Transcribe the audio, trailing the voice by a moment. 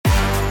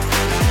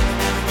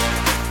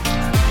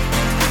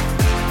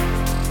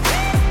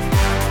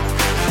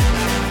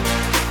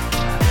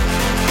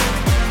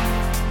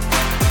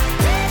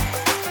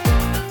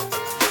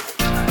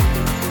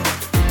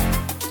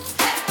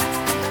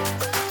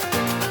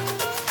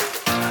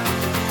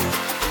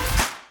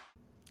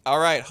All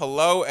right,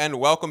 hello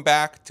and welcome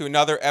back to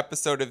another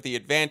episode of The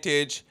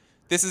Advantage.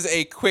 This is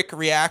a quick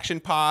reaction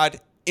pod,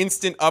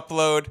 instant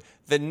upload.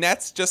 The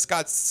Nets just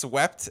got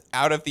swept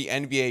out of the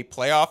NBA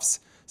playoffs.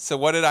 So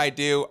what did I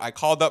do? I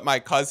called up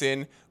my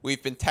cousin.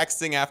 We've been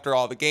texting after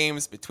all the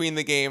games, between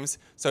the games.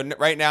 So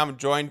right now I'm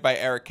joined by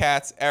Eric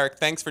Katz. Eric,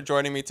 thanks for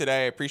joining me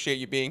today. I appreciate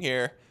you being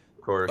here.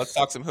 Of Let's course.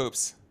 talk some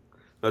hoops.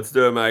 Let's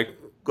do it, Mike.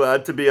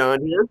 Glad to be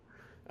on here.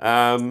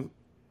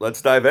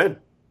 Let's dive in.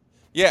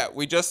 Yeah,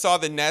 we just saw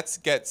the Nets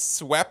get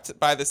swept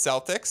by the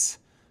Celtics.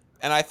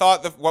 And I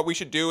thought that what we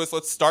should do is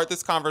let's start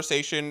this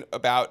conversation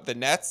about the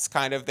Nets,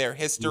 kind of their hmm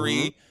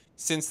history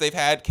since they've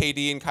had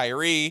KD and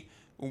Kyrie,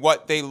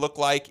 what they look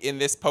like in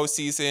this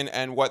postseason,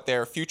 and what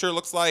their future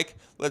looks like.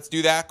 Let's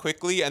do that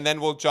quickly, and then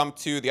we'll jump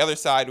to the other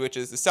side, which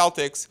is the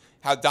Celtics,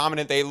 how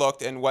dominant they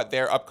looked, and what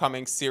their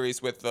upcoming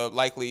series with the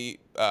likely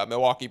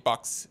Milwaukee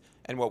Bucks,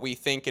 and what we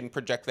think and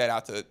project that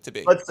out to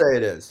be. Let's say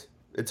it is.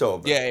 It's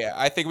over. Yeah.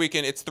 I think we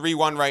can. It's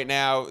 3-1 right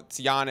now. It's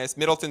Giannis.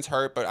 Middleton's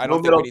hurt, but I No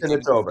don't think we need Middleton, to even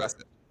it's discuss over.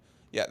 it.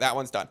 Yeah, that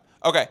one's done.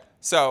 Okay,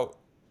 so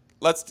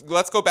let's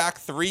go back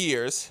 3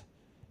 years.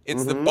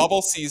 It's the hmm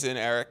bubble season,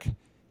 Eric.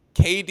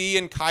 KD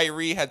and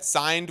Kyrie had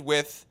signed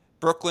with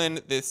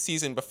Brooklyn this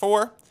season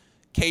before.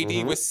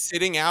 KD hmm was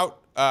sitting out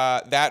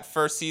that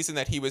first season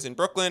that he was in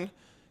Brooklyn.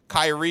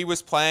 Kyrie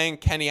was playing.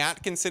 Kenny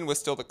Atkinson was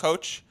still the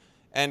coach,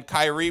 and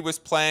Kyrie was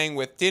playing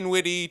with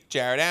Dinwiddie,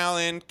 Jared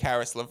Allen,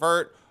 Karis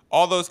LeVert,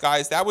 all those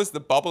guys. That was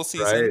the bubble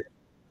season Right.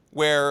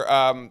 where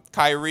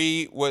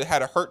Kyrie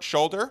had a hurt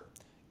shoulder.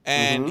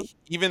 And hmm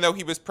even though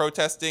he was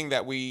protesting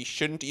that we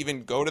shouldn't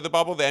even go to the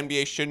bubble, the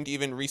NBA shouldn't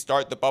even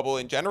restart the bubble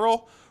in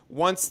general,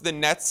 once the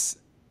Nets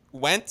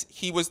went,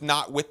 he was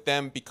not with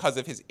them because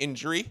of his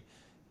injury.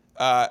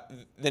 Uh,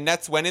 the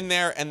Nets went in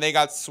there and they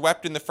got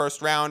swept in the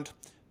first round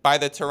by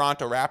the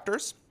Toronto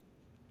Raptors.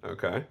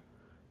 Okay.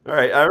 All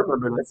right. I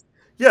remember this.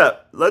 Yeah.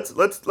 Let's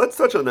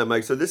touch on that,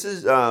 Mike. So this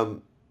is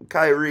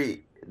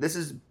Kyrie. This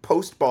is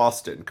post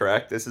Boston,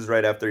 correct? This is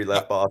right after he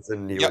left Yep,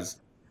 Boston. He yep. was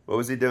what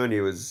was he doing?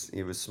 He was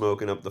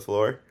smoking up the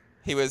floor.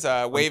 He was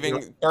Smoking up-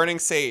 waving burning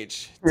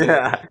sage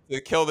Yeah.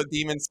 to kill the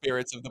demon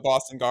spirits of the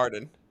Boston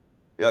Garden.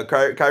 Yeah.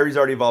 Kyrie's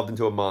already evolved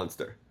into a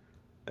monster.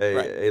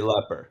 Right. A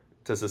leper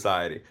to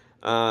society.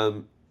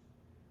 Um,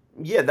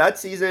 yeah, that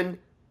season,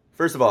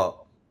 first of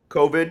all,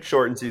 COVID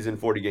shortened season,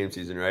 40 game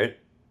season, right?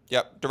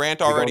 Yep.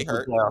 Durant They go already into the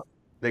hurt. playoffs.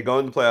 They go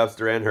into the playoffs.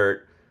 Durant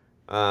hurt.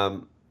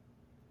 Um,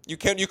 You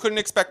couldn't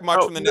expect much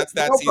no, from the no, Nets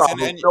that no season,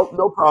 problem. and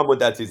No problem with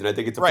that season. I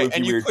think it's a right, fluky,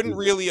 and you weird couldn't season.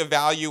 really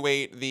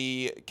evaluate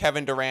the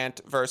Kevin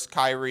Durant versus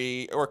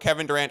Kyrie or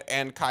Kevin Durant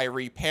and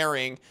Kyrie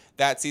pairing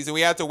that season.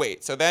 We had to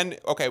wait. So then,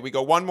 okay, we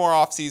go one more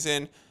off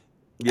season.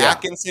 Yeah,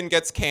 Atkinson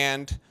gets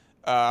canned,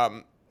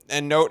 um,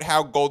 and note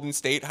how Golden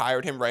State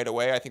hired him right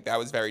away. I think that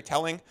was very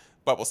telling,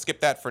 but we'll skip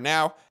that for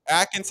now.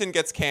 Atkinson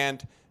gets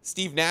canned.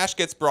 Steve Nash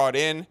gets brought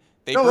in.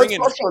 They no, bring let's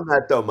in touch on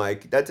that though,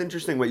 Mike. That's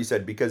interesting what you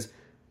said because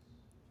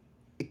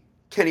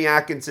Kenny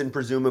Atkinson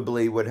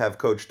presumably would have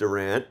coached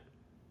Durant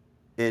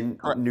in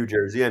New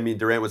Jersey. I mean,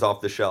 Durant was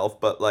off the shelf,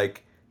 but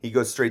like he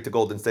goes straight to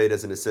Golden State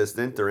as an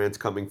assistant. Durant's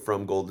coming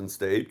from Golden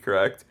State,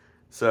 correct?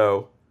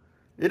 So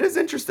it is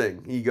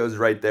interesting. He goes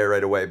right there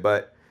right away.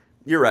 But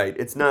you're right.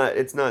 It's not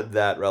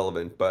that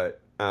relevant.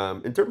 But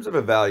in terms of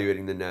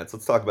evaluating the Nets,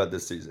 let's talk about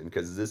this season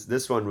because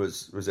this one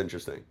was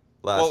interesting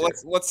Well,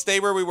 last year. let's stay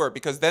where we were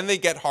because then they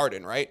get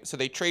Harden, right? So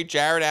they trade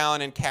Jared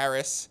Allen and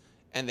Karras,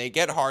 and they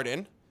get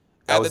Harden.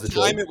 That At the was the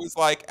trade. time, it was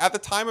like at the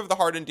time of the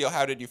Harden deal.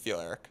 How did you feel,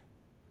 Eric?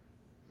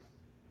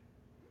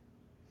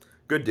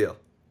 Good deal.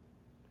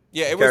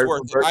 Yeah, it was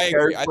worth it. I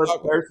agree. I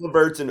thought Karis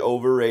LeVert's an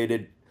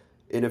overrated,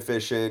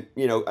 inefficient.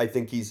 I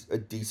think he's a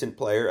decent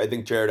player. I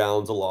think Jared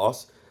Allen's a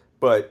loss,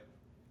 but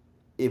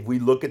if we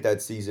look at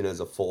that season as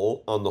a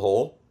full, on the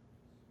whole,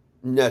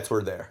 Nets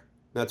were there.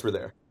 Nets were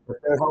there. If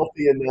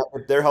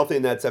they're healthy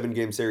in that 7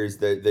 game series,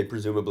 they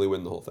presumably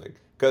win the whole thing.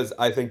 Because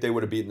I think they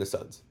would have beaten the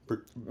Suns.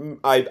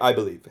 I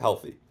believe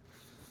healthy.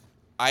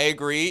 I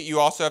agree. You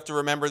also have to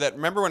remember that.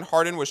 Remember when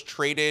Harden was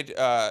traded?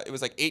 It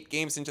was like 8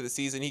 games into the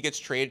season. He gets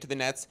traded to the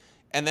Nets,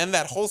 and then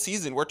that whole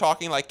season, we're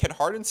talking like, can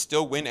Harden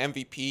still win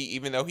MVP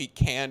even though he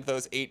canned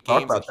those eight Talk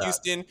games in about that.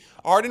 Houston?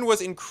 Harden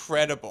was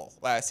incredible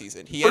last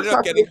season. He ended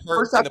up getting hurt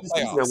First in half the of the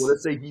season, I want playoffs. to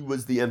say he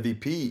was the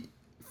MVP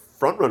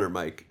front runner,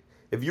 Mike.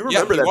 If you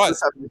Yeah, remember he that first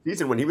was. half of the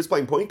season when he was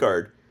playing point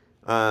guard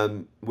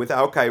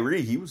without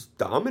Kyrie, he was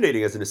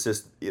dominating as an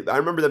assist. I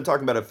remember them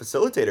talking about a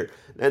facilitator,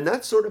 and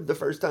that's sort of the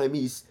first time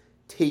he's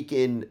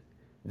taken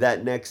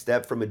that next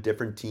step from a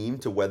different team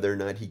to whether or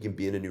not he can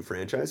be in a new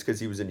franchise because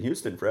he was in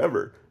Houston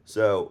forever.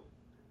 So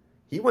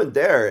he went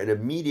there and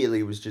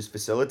immediately was just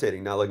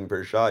facilitating, not looking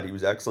for a shot. He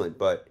was excellent,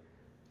 but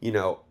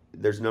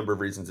there's a number of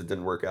reasons it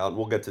didn't work out, and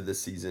we'll get to this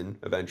season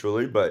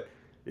eventually. But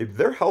if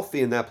they're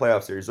healthy in that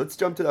playoff series, let's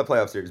jump to that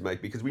playoff series,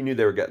 Mike, because we knew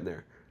they were getting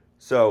there.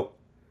 So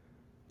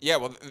Yeah,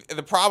 well,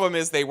 the problem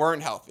is they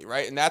weren't healthy,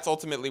 right? And that's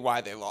ultimately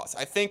why they lost.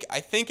 I think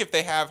if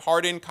they have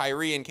Harden,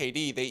 Kyrie, and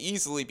KD, they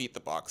easily beat the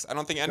Bucks. I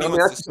don't think let me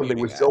anyone's ask you something: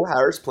 disputing was that. Joe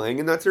Harris playing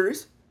in that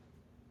series?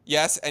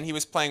 Yes, and he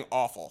was playing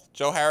awful.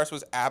 Joe Harris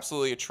was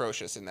absolutely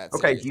atrocious in that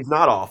Okay, series. he's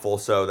not awful,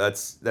 so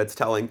that's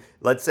telling.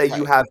 Let's say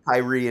you Right. have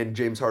Kyrie and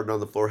James Harden on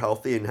the floor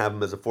healthy and have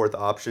him as a fourth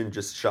option,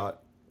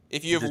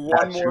 If you have just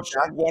that shoot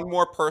that. one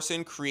more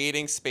person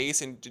creating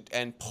space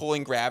and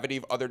pulling gravity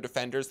of other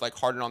defenders like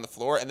Harden on the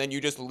floor, and then you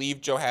just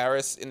leave Joe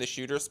Harris in the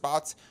shooter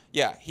spots,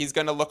 yeah, he's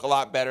gonna look a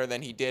lot better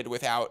than he did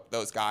without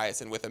those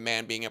guys and with a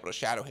man being able to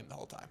shadow him the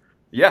whole time.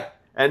 Yeah,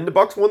 and the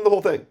Bucks won the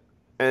whole thing,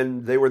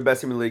 and they were the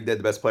best team in the league. They had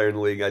the best player in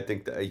the league. I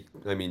think.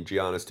 I mean,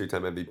 Giannis,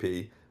 two-time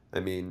MVP. I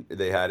mean,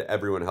 they had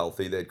everyone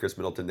healthy. They had Chris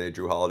Middleton. They had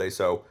Drew Holiday.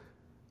 So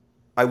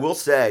I will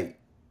say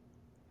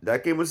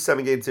that game was a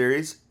seven-game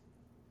series,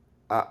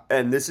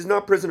 and this is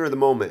not prisoner of the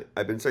moment.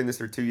 I've been saying this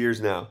for 2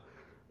 years now.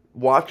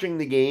 Watching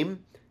the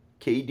game,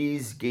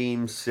 KD's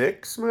game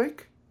six,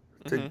 Mike,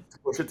 to Hmm.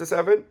 push it to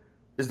seven,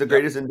 is the Yep.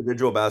 greatest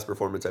individual bass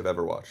performance I've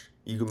ever watched.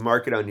 You can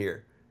mark it on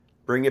here.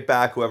 Bring it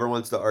back, whoever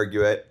wants to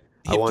argue it.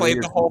 I He want to played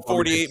hear the some whole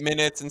 48 dominance.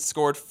 minutes and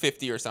scored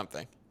 50 or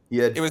something. He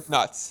had, It was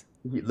nuts.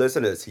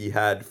 listen to this, he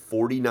had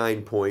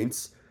 49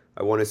 points.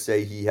 I want to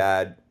say he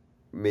had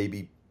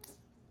maybe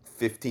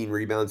 15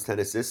 rebounds, 10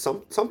 assists,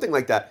 something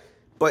like that.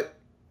 But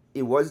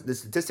the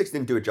statistics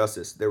didn't do it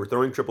justice. They were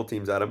throwing triple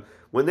teams at him.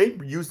 When they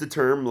use the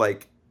term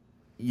like,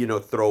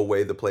 throw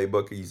away the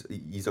playbook,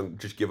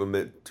 just give him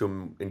it to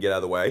him and get out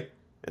of the way.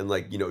 And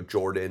like,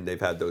 Jordan, they've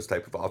had those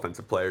type of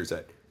offensive players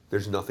that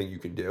there's nothing you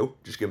can do.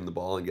 Just give him the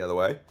ball and get out of the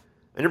way.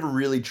 I never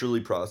really truly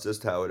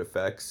processed how it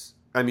affects.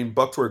 I mean,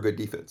 Bucks were a good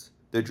defense.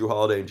 They had Drew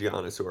Holiday and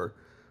Giannis, who are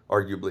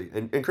arguably,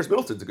 and Chris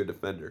Middleton's a good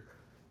defender.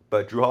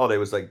 But Drew Holiday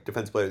was like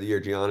defense player of the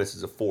year. Giannis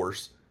is a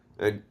force,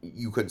 and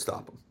you couldn't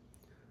stop him.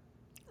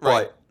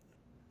 Right. But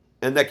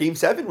and that game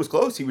seven was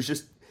close. He was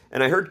just,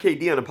 and I heard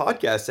KD on a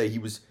podcast say he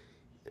was,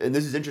 and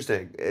this is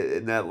interesting.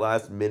 In that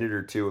last minute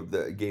or two of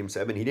the game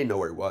seven, he didn't know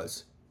where he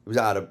was. He was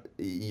out of.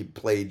 He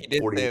played He did say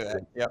 48 that.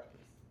 minutes. Yep.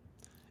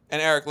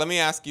 And Eric, let me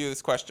ask you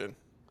this question.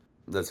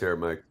 Let's hear it,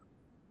 Mike.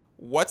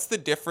 What's the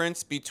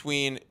difference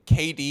between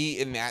KD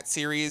in that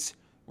series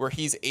where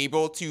he's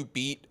able to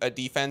beat a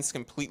defense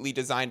completely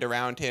designed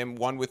around him,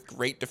 one with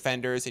great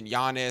defenders in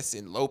Giannis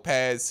and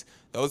Lopez?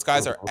 Those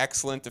guys are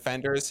excellent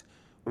defenders.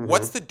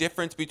 What's Mm-hmm. the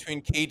difference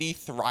between KD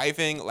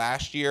thriving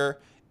last year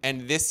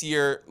and this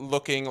year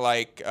looking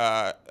like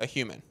a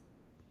human?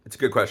 It's a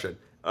good question.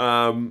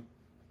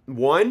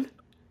 One,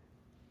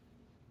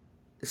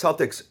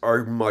 Celtics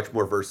are much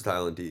more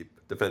versatile and deep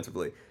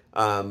defensively.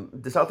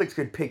 The Celtics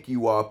could pick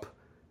you up,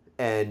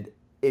 and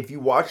if you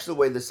watch the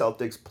way the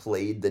Celtics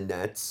played the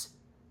Nets,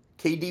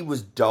 KD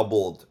was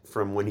doubled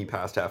from when he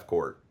passed half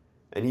court,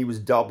 and he was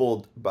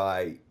doubled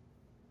by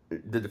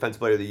the defensive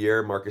player of the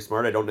year, Marcus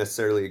Smart. I don't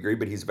necessarily agree,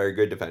 but he's a very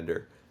good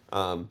defender.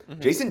 Hmm.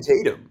 Jason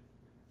Tatum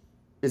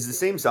is the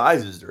same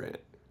size as Durant,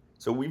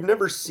 so we've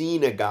never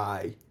seen a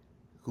guy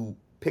who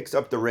picks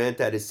up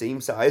Durant at his same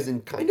size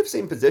and kind of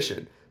same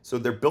position. So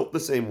they're built the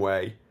same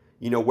way.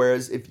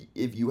 Whereas if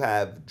you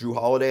have Drew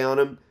Holiday on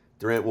him,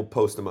 Durant will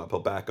post him up, he'll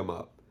back him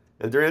up.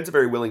 And Durant's a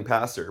very willing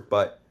passer,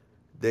 but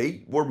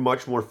they were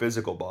much more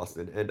physical,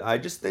 Boston. And I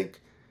just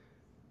think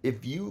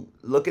if you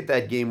look at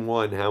that game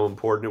one, how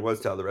important it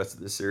was to how the rest of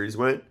the series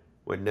went,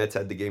 when Nets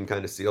had the game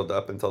kind of sealed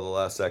up until the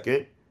last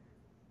second,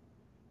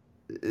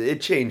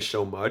 it changed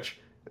so much.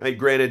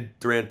 Granted,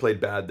 Durant played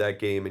bad that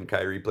game and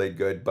Kyrie played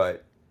good,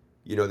 but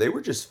they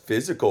were just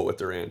physical with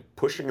Durant,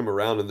 pushing him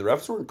around, and the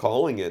refs weren't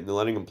calling it and they're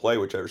letting him play,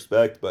 which I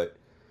respect. But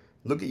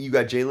look at you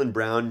got Jalen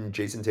Brown and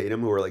Jason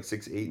Tatum, who are like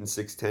 6'8" and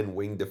 6'10"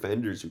 wing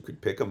defenders who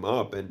could pick him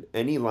up, and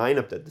any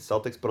lineup that the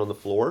Celtics put on the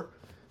floor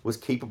was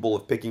capable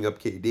of picking up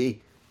KD.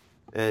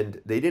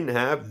 And they didn't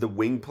have the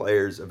wing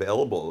players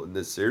available in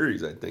this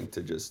series, I think,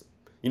 to just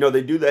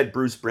they do that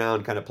Bruce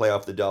Brown kind of play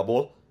off the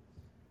double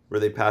where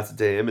they pass it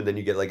to him and then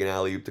you get like an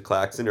alley oop to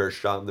Claxton or a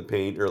shot in the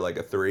paint or like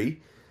a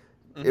three.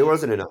 It Hmm.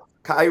 wasn't enough.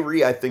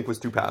 Kyrie, I think, was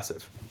too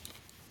passive,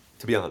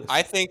 to be honest.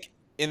 I think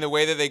in the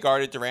way that they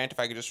guarded Durant, if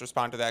I could just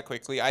respond to that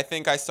quickly, I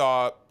think I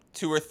saw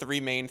two or three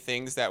main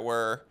things that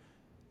were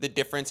the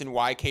difference in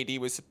why KD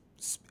was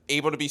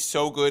able to be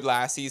so good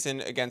last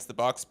season against the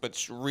Bucks,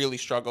 but really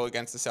struggle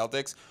against the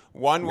Celtics.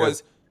 One Okay.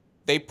 was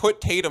they put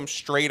Tatum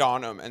straight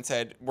on him and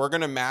said, "We're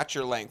gonna match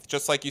your length,"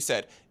 just like you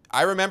said.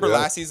 I remember Yeah.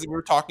 last season we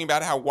were talking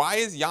about how why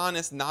is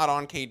Giannis not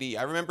on KD?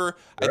 I remember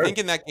I Sure. think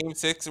in that game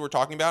six that we're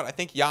talking about, I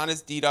think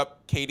Giannis D'd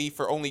up KD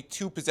for only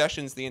 2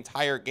 possessions the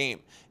entire game,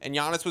 and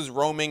Giannis was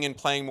roaming and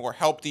playing more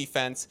help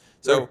defense.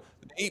 Sure. So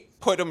they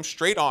put him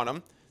straight on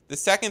him. The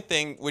second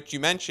thing, which you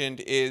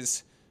mentioned,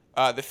 is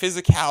the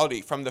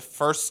physicality from the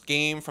first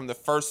game, from the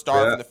first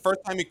start, Yeah. from the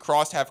first time he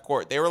crossed half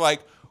court. They were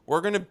like,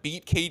 "We're gonna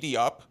beat KD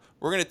up.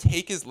 We're gonna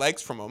take his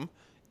legs from him,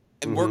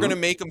 and we're Mm-hmm. gonna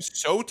make him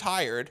so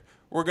tired.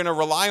 We're gonna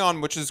rely on,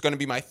 which is gonna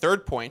be my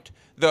third point,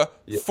 the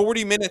Yeah.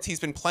 40 minutes he's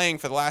been playing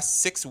for the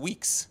last 6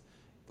 weeks,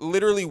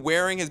 literally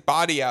wearing his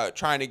body out,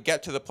 trying to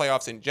get to the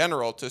playoffs in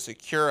general to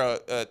secure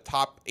a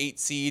top 8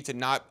 seed, to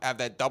not have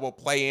that double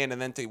play in, and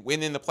then to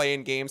win in the play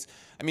in games.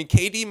 I mean,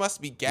 KD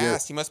must be Yeah.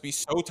 gassed. He must be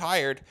so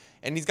tired,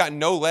 and he's got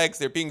no legs.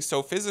 They're being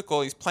so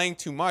physical. He's playing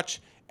too much,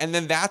 and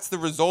then that's the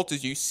result.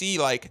 Is you see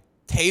like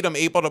Tatum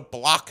able to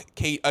block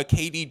a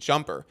KD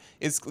jumper?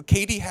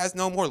 KD has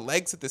no more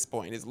legs at this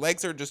point. His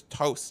legs are just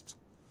toast.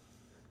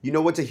 You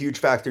know what's a huge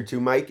factor too,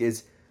 Mike,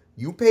 is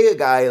you pay a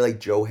guy like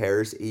Joe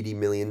Harris $80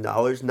 million,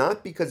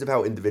 not because of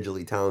how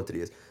individually talented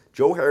he is.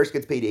 Joe Harris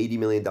gets paid $80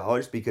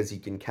 million because he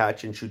can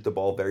catch and shoot the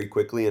ball very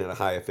quickly and at a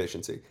high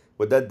efficiency.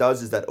 What that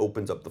does is that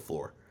opens up the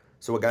floor.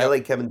 So a guy Yep.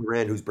 like Kevin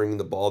Durant who's bringing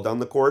the ball down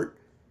the court,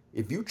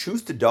 if you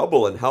choose to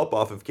double and help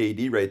off of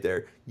KD right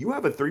there, you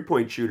have a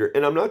three-point shooter.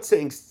 And I'm not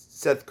saying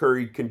Seth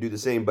Curry can do the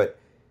same, but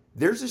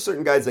there's just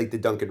certain guys like the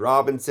Duncan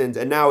Robinsons,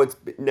 and now it's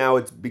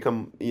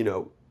become,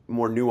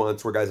 more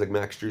nuanced where guys like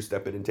Max Drew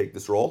step in and take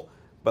this role.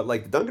 But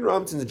like the Duncan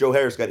Robinsons and Joe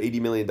Harris got $80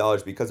 million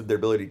because of their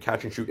ability to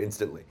catch and shoot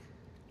instantly.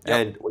 Yep.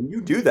 And when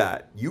you do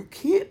that, you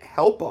can't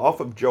help off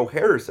of Joe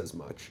Harris as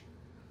much.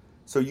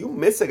 So you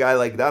miss a guy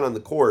like that on the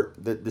court,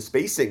 the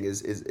spacing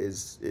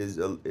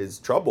is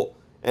trouble.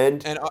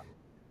 And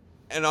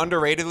And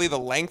underratedly, the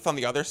length on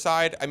the other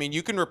side. I mean,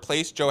 you can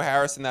replace Joe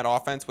Harris in that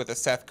offense with a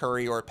Seth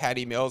Curry or a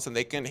Patty Mills, and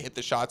they can hit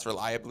the shots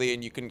reliably,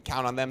 and you can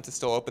count on them to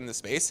still open the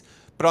space.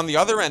 But on the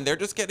other end, they're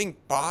just getting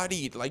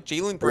bodied. Like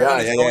Jaylen Brown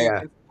is going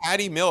against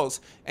Patty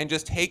Mills and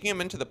just taking him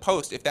into the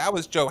post. If that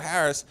was Joe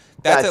Harris,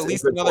 that's at a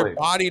least good another point.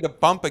 body to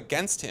bump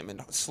against him and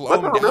slow Let's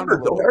him not down a remember,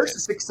 Joe little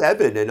Harris bit. is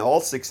 6'7" and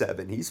all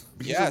 6'7". He's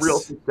a real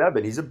Yes.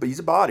 6'7". He's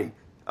a body.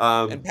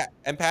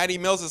 And Patty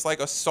Mills is like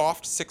a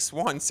soft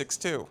 6'1",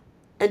 6'2".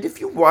 And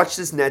if you watch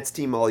this Nets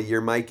team all year,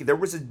 Mike, there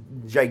was a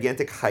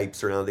gigantic hype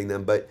surrounding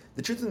them. But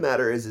the truth of the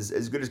matter is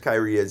as good as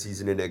Kyrie is,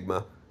 he's an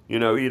enigma. He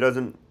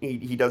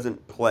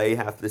doesn't play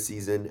half the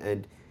season,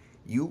 and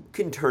you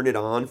can turn it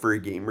on for a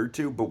game or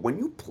two. But when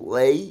you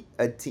play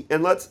a team,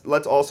 and let's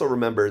also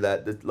remember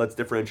that let's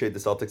differentiate the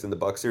Celtics and the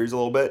Bucks series a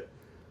little bit.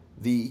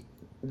 The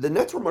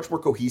Nets were much more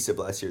cohesive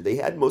last year. They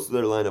had most of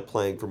their lineup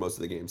playing for most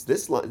of the games.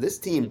 This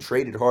team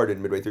traded Harden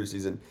midway through the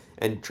season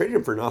and traded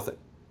him for nothing.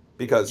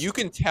 Because You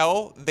can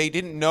tell they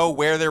didn't know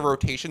where their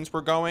rotations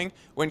were going.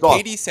 When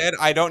Thought. KD said,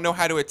 I don't know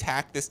how to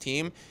attack this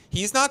team,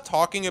 he's not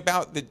talking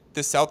about the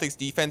Celtics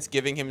defense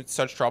giving him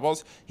such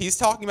troubles. He's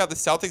talking about the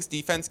Celtics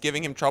defense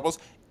giving him troubles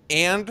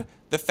and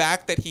the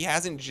fact that he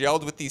hasn't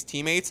gelled with these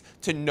teammates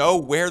to know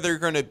where they're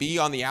going to be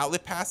on the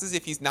outlet passes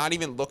if he's not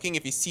even looking.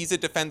 If he sees a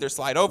defender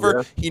slide over,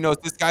 Yeah. he knows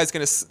this guy's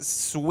going to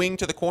swing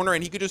to the corner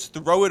and he could just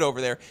throw it over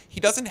there. He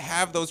doesn't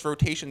have those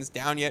rotations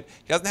down yet.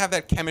 He doesn't have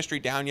that chemistry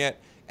down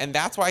yet. And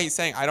that's why he's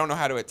saying, I don't know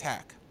how to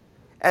attack.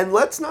 And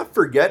let's not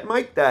forget,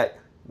 Mike, that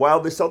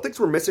while the Celtics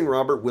were missing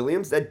Robert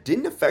Williams, that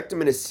didn't affect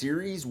him in a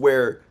series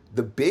where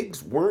the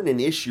bigs weren't an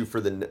issue for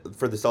the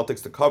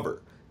Celtics to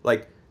cover.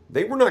 Like,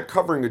 they were not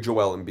covering a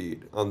Joel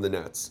Embiid on the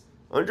Nets.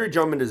 Andre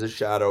Drummond is a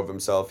shadow of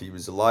himself. He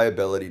was a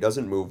liability,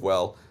 doesn't move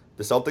well.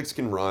 The Celtics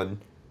can run.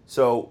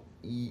 So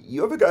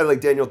you have a guy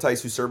like Daniel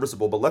Tice who's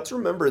serviceable, but let's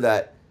remember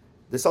that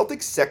the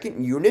Celtics'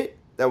 second unit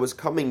that was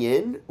coming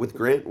in with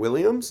Grant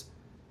Williams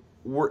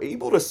were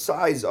able to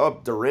size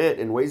up Durant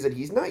in ways that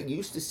he's not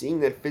used to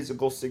seeing that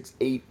physical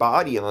 6'8"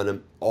 body on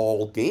him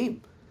all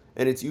game.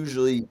 And it's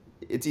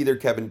either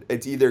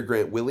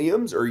Grant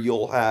Williams or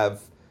you'll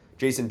have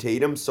Jason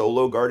Tatum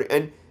solo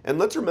guarding. And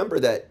let's remember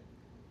that,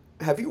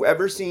 have you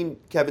ever seen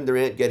Kevin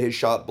Durant get his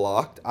shot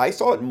blocked? I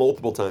saw it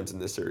multiple times in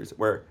this series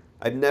where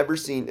I've never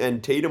seen,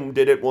 and Tatum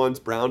did it once,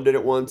 Brown did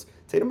it once.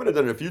 Tatum might have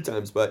done it a few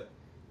times, but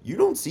you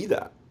don't see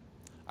that.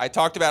 I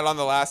talked about on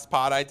the last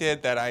pod I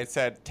did that I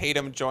said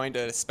Tatum joined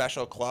a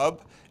special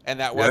club, and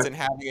that Yeah. wasn't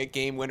having a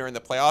game winner in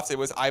the playoffs. It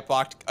was I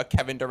blocked a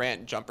Kevin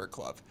Durant jumper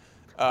club.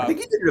 I think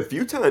he did it a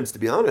few times, to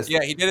be honest.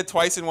 Yeah, he did it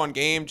twice in one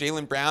game.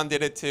 Jaylen Brown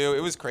did it too.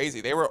 It was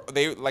crazy.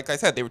 They like I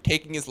said, they were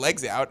taking his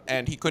legs out,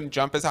 and he couldn't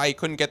jump as high. He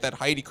couldn't get that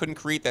height. He couldn't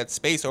create that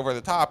space over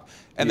the top,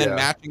 and then Yeah.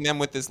 matching them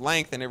with his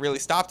length, and it really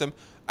stopped him.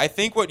 I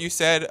think what you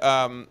said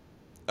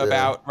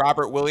about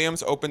Robert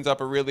Williams opens up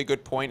a really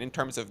good point in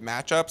terms of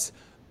matchups.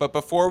 But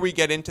before we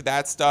get into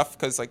that stuff,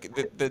 because like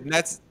the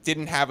Nets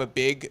didn't have a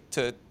big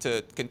to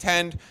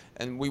contend,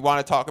 and we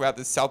want to talk about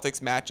the Celtics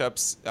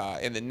matchups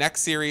in the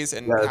next series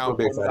and Yeah, how that'll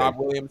be important exciting. Rob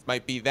Williams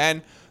might be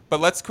then. But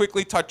let's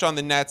quickly touch on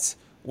the Nets.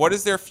 What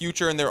does their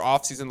future and their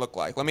offseason look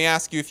like? Let me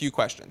ask you a few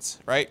questions,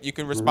 right? You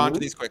can respond to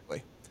these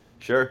quickly.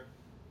 Sure.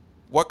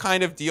 What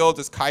kind of deal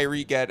does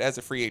Kyrie get as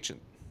a free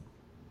agent?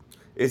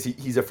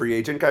 He's a free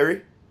agent,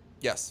 Kyrie?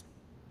 Yes.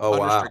 Oh,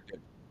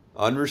 Unrestricted.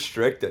 wow.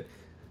 Unrestricted.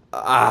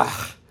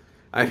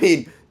 I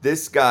mean,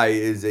 this guy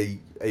is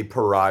a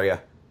pariah.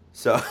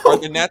 So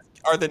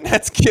Are the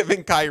Nets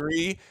giving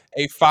Kyrie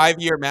a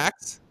 5-year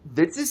max?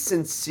 this is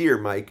sincere,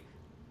 Mike.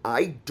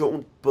 I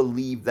don't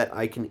believe that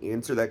I can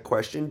answer that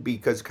question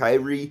because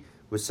Kyrie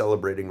was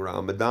celebrating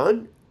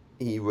Ramadan.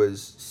 He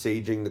was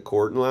saging the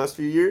court in the last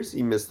few years.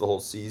 He missed the whole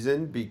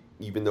season,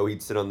 even though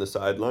he'd sit on the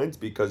sidelines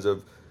because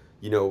of,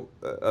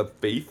 a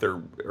faith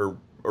or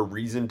a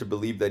reason to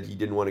believe that he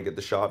didn't want to get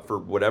the shot for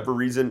whatever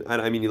reason.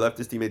 And I mean, he left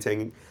his teammates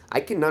hanging. I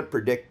cannot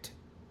predict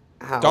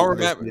how. Don't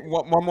remember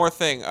one more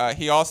thing.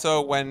 He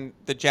also, when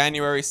the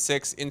January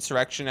 6th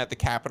insurrection at the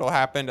Capitol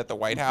happened at the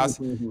White House,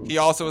 he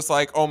also was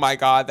like, "Oh my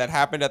God, that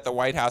happened at the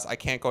White House. I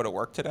can't go to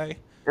work today."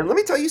 And let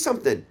me tell you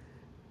something.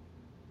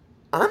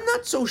 I'm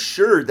not so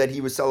sure that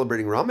he was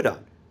celebrating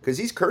Ramadan because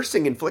he's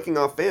cursing and flicking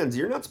off fans.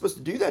 You're not supposed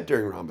to do that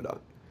during Ramadan.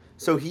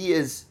 So he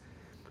is.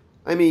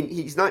 I mean,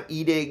 he's not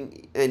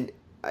eating, and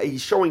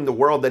he's showing the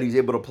world that he's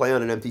able to play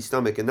on an empty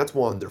stomach, and that's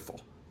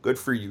wonderful. Good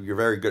for you. You're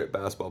very good at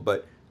basketball.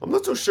 But I'm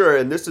not so sure,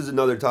 and this is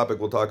another topic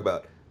we'll talk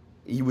about.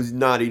 He was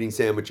not eating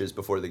sandwiches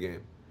before the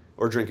game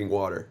or drinking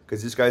water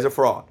because this guy's a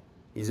fraud.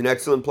 He's an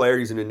excellent player.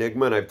 He's an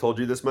enigma, and I've told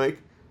you this,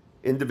 Mike.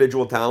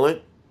 Individual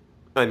talent,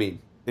 I mean,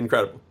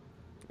 incredible.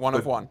 One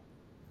of one.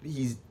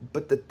 He's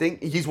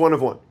one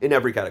of one in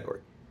every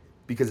category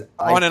because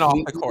on and I off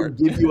can't the court.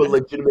 give you a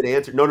legitimate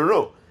answer.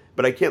 No.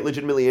 But I can't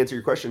legitimately answer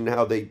your question on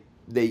how they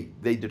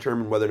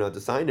determined whether or not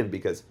to sign him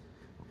because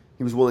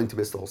he was willing to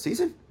miss the whole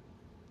season.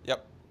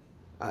 Yep.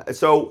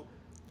 So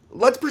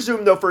let's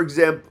presume, though, for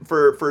example,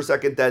 for a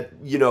second that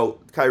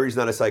Kyrie's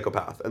not a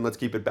psychopath, and let's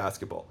keep it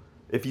basketball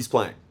if he's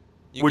playing,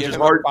 which is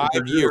hard. A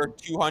 5-year,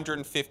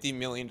 $250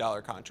 million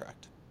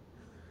contract.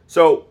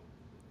 So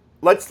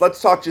let's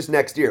talk just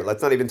next year.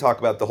 Let's not even talk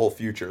about the whole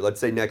future. Let's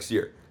say next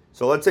year.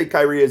 So let's say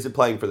Kyrie isn't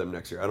playing for them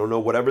next year. I don't know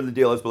whatever the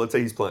deal is, but let's say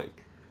he's playing.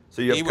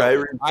 So you have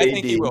Kyrie. I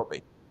think he will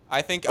be.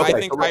 I think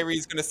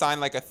Kyrie's going to sign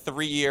like a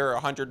 3-year,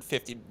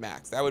 150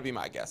 max. That would be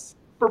my guess.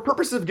 For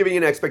purposes of giving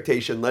an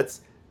expectation,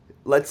 let's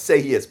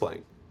say he is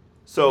playing.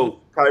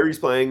 So Kyrie's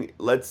playing.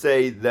 Let's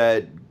say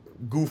that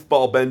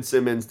goofball Ben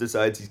Simmons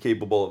decides he's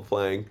capable of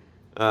playing.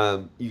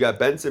 You got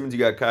Ben Simmons, you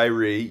got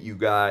Kyrie, you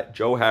got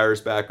Joe Harris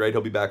back, right?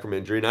 He'll be back from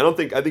injury, and I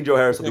think Joe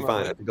Harris will be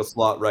fine. I think he'll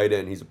slot right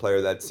in. He's a player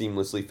that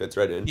seamlessly fits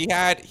right in.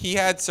 He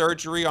had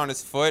surgery on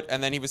his foot,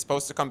 and then he was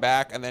supposed to come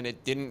back, and then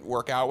it didn't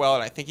work out well.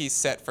 And I think he's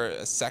set for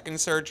a second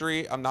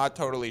surgery. I'm not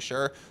totally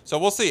sure, so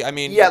we'll see. I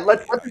mean,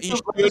 let's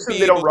assume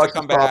they don't rush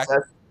the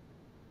process.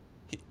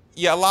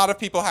 Yeah, a lot of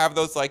people have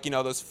those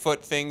those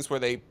foot things where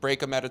they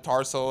break a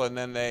metatarsal and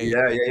then they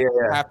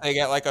have to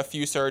get like a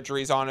few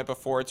surgeries on it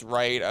before it's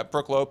right.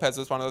 Brook Lopez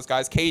was one of those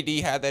guys.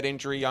 KD had that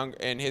injury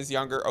in his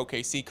younger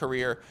OKC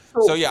career.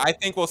 So yeah, I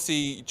think we'll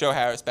see Joe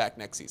Harris back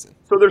next season.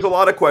 So there's a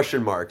lot of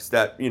question marks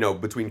that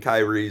between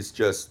Kyrie's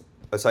just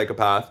a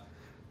psychopath,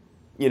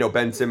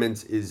 Ben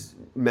Simmons is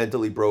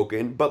mentally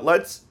broken, but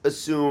let's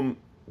assume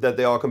that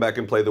they all come back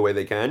and play the way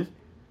they can.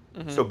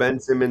 Mm-hmm. So Ben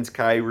Simmons,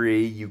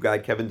 Kyrie, you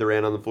got Kevin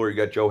Durant on the floor, you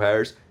got Joe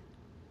Harris.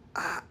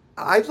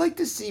 I'd like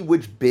to see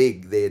which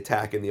big they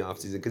attack in the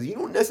offseason because you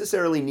don't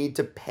necessarily need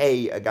to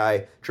pay a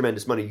guy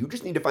tremendous money. You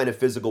just need to find a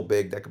physical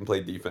big that can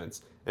play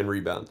defense and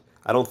rebound.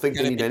 I don't think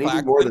they need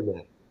anything more than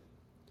that.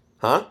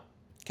 Huh?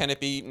 Can it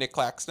be Nick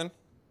Claxton?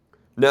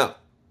 No,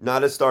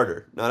 not a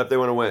starter. Not if they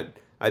want to win.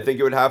 I think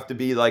it would have to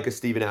be like a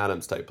Steven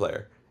Adams type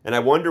player. And I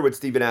wonder what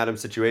Steven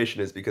Adams' situation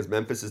is because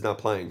Memphis is not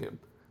playing him.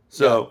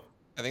 So... Yeah.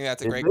 I think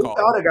that's a great call.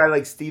 They thought a guy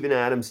like Steven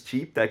Adams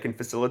cheap that can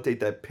facilitate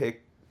that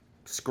pick,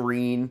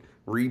 screen,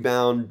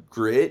 rebound,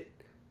 grit.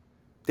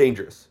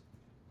 Dangerous.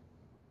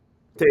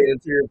 To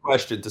answer your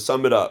question, to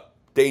sum it up,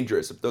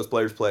 dangerous if those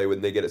players play when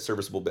they get a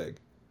serviceable big.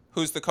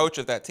 Who's the coach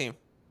of that team?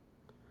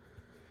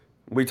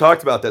 We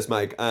talked about this,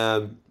 Mike.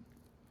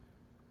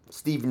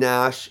 Steve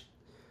Nash.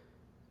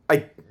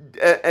 I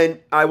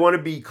want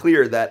to be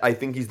clear that I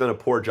think he's done a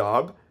poor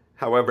job.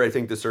 However, I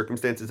think the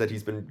circumstances that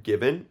he's been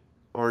given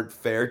aren't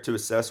fair to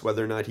assess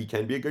whether or not he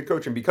can be a good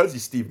coach. And because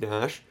he's Steve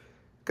Nash,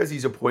 because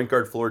he's a point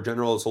guard floor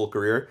general his whole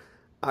career,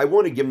 I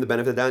want to give him the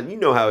benefit of the doubt. And you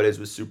know how it is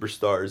with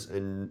superstars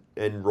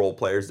and role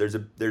players.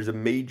 There's a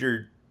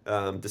major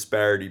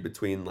disparity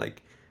between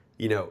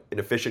an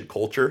efficient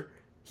culture.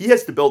 He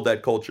has to build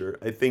that culture.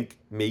 I think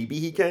maybe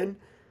he can,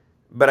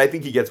 but I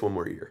think he gets one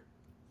more year.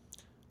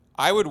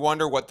 I would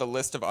wonder what the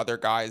list of other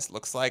guys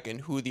looks like and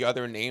who the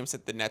other names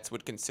that the Nets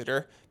would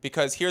consider.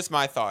 Because here's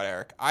my thought,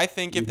 Eric. I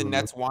think if the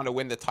Nets want to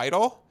win the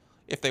title,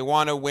 if they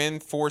want to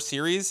win 4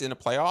 series in the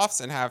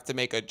playoffs and have to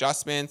make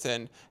adjustments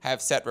and have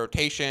set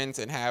rotations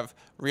and have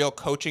real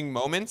coaching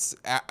moments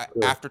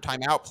after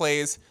timeout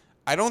plays,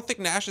 I don't think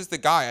Nash is the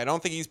guy. I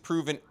don't think he's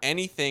proven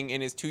anything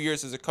in his 2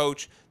 years as a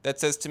coach that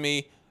says to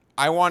me,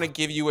 I want to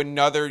give you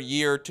another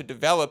year to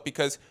develop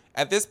because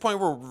at this point,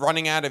 we're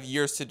running out of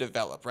years to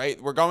develop, right?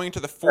 We're going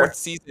to the 4th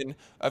season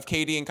of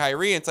KD and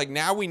Kyrie. And it's like,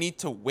 now we need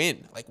to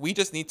win. Like, we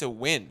just need to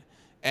win.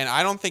 And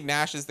I don't think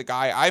Nash is the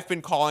guy. I've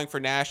been calling for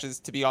Nash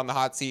to be on the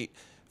hot seat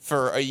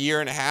for a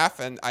year and a half.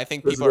 And I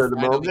think people are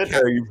finally...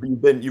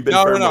 You've been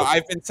No.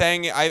 I've been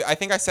saying it. I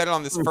think I said it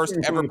on this first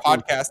ever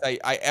podcast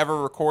I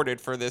ever recorded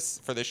for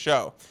this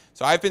show.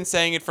 So I've been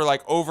saying it for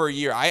like over a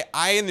year.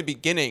 I in the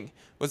beginning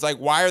was like,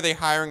 why are they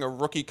hiring a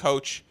rookie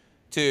coach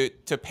to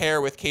pair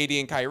with KD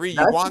and Kyrie?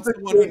 You want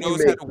someone who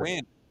knows how to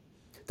win.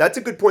 That's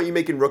a good point you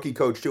make in rookie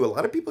coach, too. A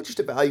lot of people just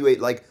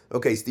evaluate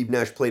okay, Steve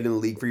Nash played in the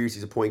league for years.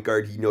 He's a point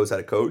guard. He knows how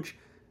to coach.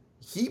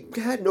 He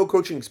had no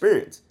coaching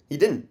experience. He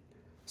didn't.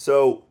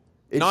 So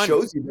it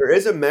shows you there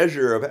is a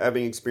measure of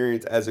having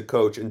experience as a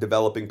coach and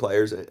developing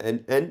players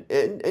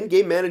and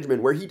game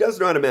management where he does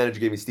know how to manage a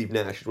game. Steve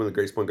Nash is one of the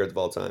greatest point guards of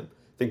all time.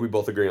 I think we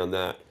both agree on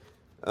that.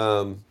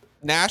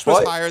 Nash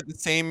was hired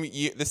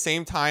the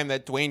same time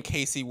that Dwayne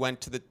Casey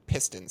went to the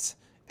Pistons.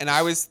 And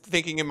I was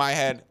thinking in my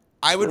head,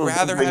 I would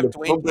rather have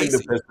Dwayne Don't bring the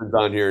Casey. Pistons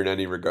on here in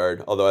any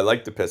regard. Although I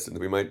like the Pistons,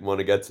 we might want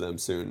to get to them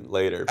soon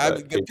later. But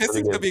The Kate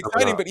Pistons could Cunningham's be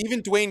coming exciting, but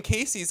even Dwayne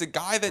Casey is a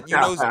guy that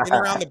has been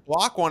around up. the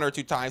block one or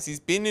two times. He's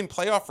been in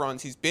playoff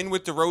runs. He's been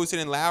with DeRozan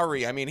and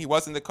Lowry. I mean, he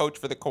wasn't the coach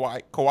for the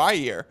Kawhi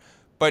year,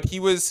 but he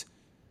was,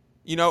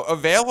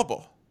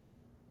 available.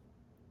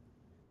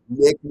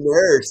 Nick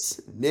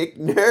Nurse. Nick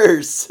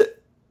Nurse.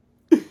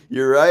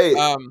 You're right.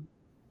 Um,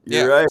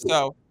 You're yeah. right.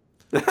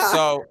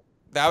 So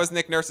that was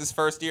Nick Nurse's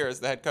first year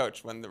as the head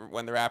coach when the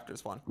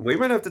Raptors won. We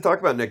might have to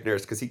talk about Nick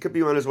Nurse because he could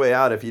be on his way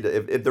out if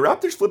the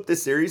Raptors flip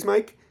this series,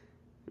 Mike.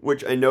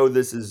 Which I know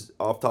this is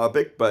off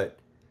topic, but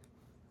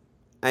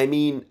I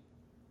mean,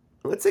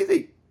 let's say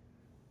they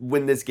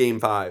win this game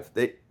 5.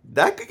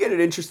 That could get it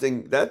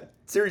interesting. That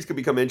series could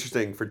become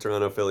interesting for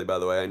Toronto, Philly. By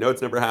the way, I know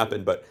it's never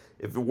happened, but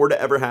if it were to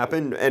ever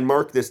happen, and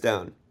mark this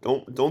down,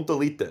 don't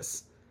delete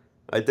this.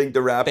 I think the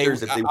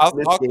Raptors, if they win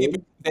this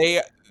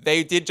game,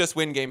 they did just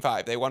win Game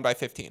 5. They won by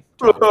 15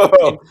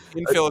 Toronto,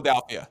 in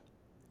Philadelphia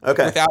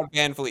okay, without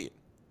Van Vliet.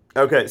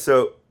 okay.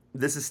 So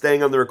this is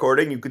staying on the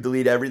recording. You could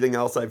delete everything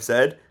else I've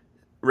said.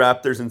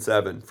 Raptors in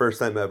 7, first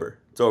time ever.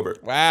 It's over.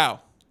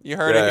 Wow, you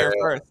heard it here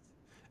first.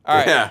 All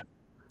right. Yeah,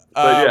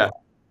 but yeah.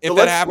 If So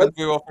that happens,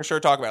 we will for sure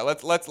talk about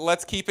it.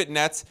 Let's keep it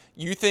Nets.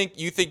 You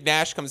think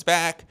Nash comes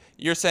back?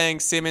 You're saying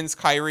Simmons,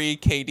 Kyrie,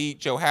 KD,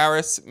 Joe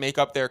Harris make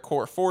up their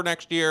core 4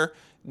 next year.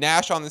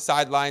 Nash on the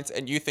sidelines,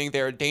 and you think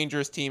they're a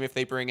dangerous team if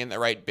they bring in the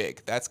right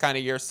big. That's kind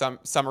of your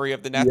summary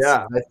of the Nets.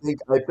 Yeah,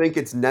 I think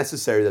it's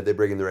necessary that they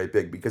bring in the right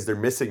big because they're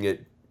missing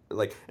it.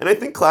 And I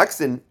think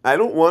Claxton. I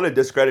don't want to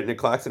discredit Nick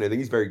Claxton. I think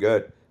he's very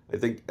good. I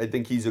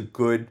think he's a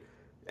good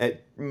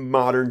at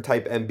modern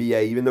type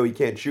NBA. Even though he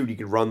can't shoot, he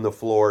can run the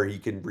floor. He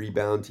can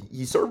rebound.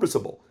 He's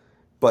serviceable,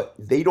 but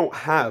they don't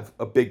have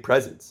a big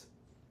presence.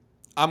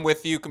 I'm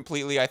with you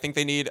completely. I think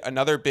they need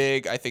another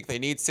big. I think they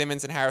need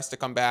Simmons and Harris to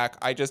come back.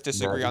 I just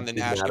disagree on the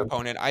Nash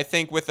component. I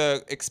think with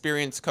a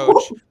experienced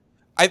coach,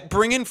 I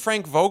bring in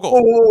Frank Vogel.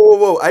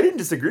 Whoa! I didn't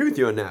disagree with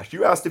you on Nash.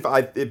 You asked if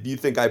you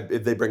think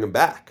if they bring him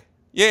back.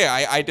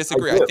 Yeah, I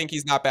disagree. I think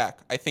he's not back.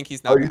 I think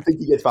he's not Oh, back. you think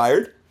he gets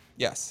fired?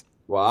 Yes.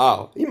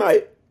 Wow. He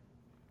might.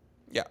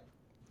 Yeah.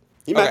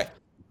 He might.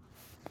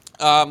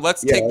 Okay.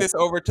 Let's take this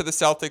over to the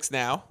Celtics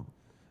now.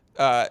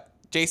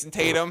 Jason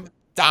Tatum,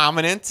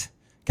 dominant.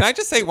 Can I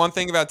just say one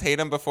thing about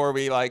Tatum before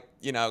we your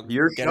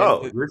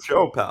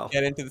show, pal.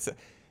 Get into this.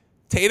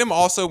 Tatum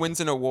also wins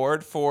an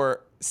award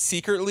for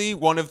secretly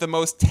one of the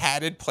most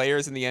tatted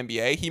players in the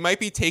NBA. He might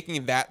be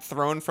taking that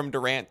throne from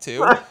Durant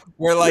too.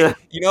 Where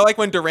like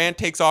when Durant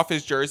takes off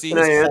his jersey,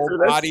 his whole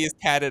body is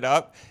tatted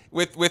up.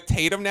 With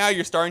Tatum now,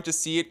 you're starting to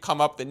see it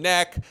come up the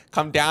neck,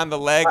 come down the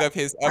leg of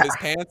his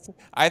pants.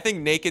 I think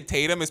naked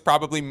Tatum is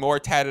probably more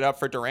tatted up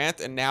for Durant,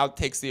 and now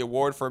takes the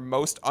award for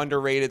most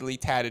underratedly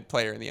tatted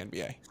player in the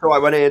NBA. So I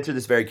want to answer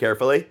this very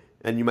carefully,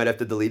 and you might have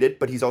to delete it,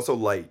 but he's also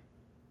light.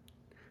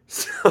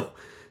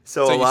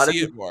 So a lot you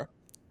see of it more.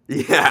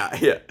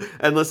 Yeah.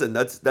 And listen,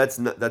 that's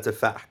a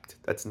fact.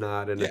 That's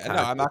not an attack.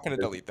 No, I'm not going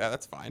to delete that.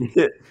 That's fine.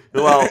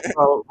 well,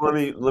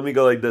 let me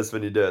go like this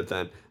when you do it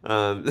then.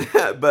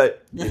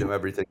 But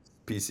everything's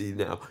PC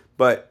now.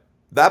 But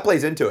that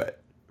plays into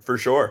it for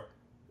sure.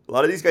 A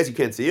lot of these guys you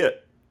can't see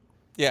it.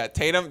 Yeah,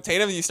 Tatum.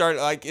 You start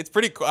it's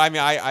pretty cool. I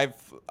mean,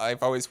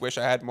 I've always wished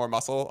I had more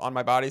muscle on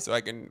my body so I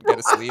can get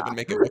a sleeve and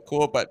make it look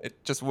cool, but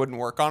it just wouldn't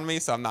work on me,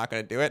 so I'm not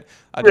going to do it.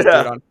 I'll just do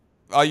it on.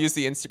 I'll use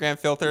the Instagram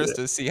filters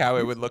to see how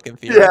it would look in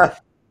theory. Yeah.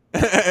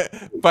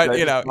 But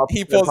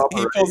he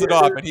pulls it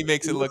off and he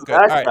makes it look good.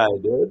 All right.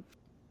 All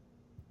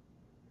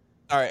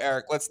right,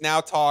 Eric. Let's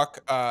now talk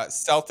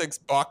Celtics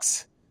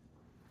Bucks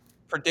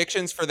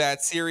predictions for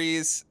that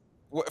series.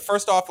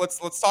 First off,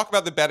 let's talk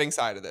about the betting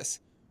side of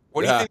this.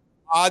 What do you think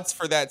the odds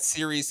for that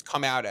series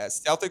come out as?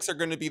 Celtics are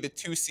going to be the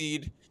 2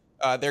 seed.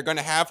 They're going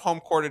to have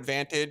home court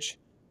advantage.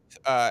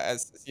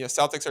 As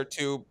Celtics are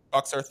 2,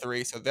 Bucks are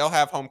 3, so they'll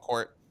have home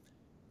court.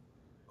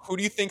 Who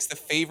do you think's the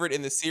favorite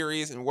in the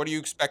series, and what are you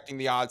expecting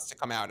the odds to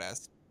come out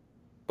as?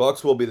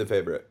 Bucks will be the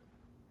favorite.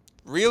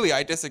 Really,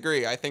 I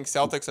disagree. I think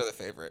Celtics are the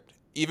favorite,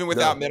 even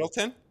without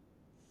Middleton.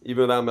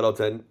 Even without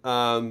Middleton,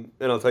 and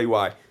I'll tell you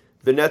why.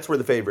 The Nets were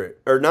the favorite,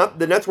 or not?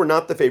 The Nets were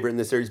not the favorite in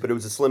this series, but it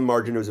was a slim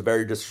margin. It was a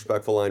very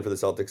disrespectful line for the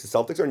Celtics. The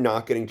Celtics are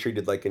not getting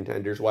treated like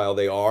contenders, while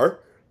they are.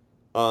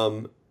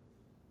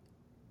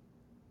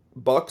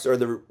 Bucks are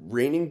the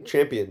reigning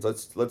champions.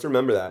 Let's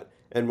remember that.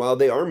 And while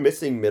they are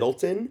missing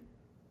Middleton,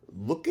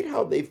 look at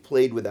how they've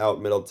played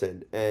without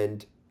Middleton.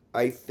 And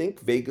I think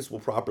Vegas will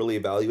properly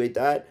evaluate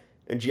that.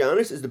 And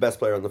Giannis is the best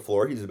player on the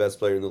floor. He's the best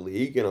player in the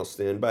league, and I'll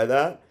stand by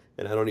that.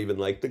 And I don't even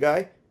like the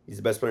guy. He's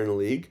the best player in the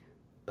league.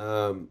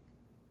 Bucks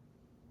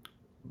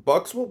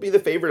will be the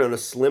favorite on a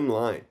slim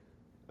line.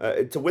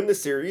 To win the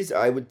series,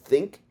 I would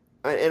think,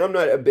 and I'm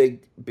not a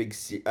big,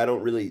 I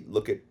don't really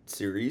look at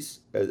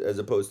series as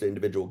opposed to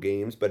individual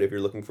games, but if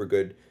you're looking for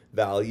good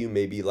value,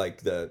 maybe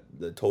like the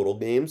total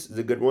games is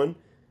a good one.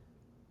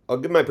 I'll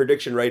give my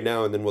prediction right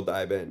now, and then we'll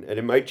dive in. And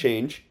it might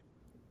change,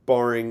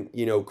 barring,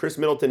 Chris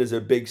Middleton is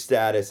a big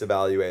status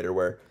evaluator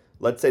where,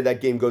 let's say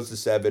that game goes to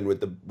 7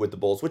 with the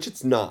Bulls, which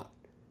it's not.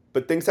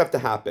 but things have to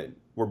happen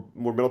where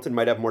Middleton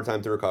might have more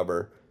time to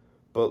recover.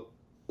 But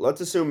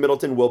let's assume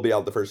Middleton will be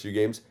out the first few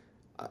games.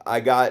 I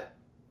got,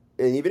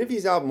 and even if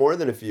he's out more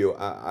than a few,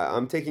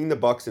 I'm taking the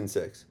Bucks in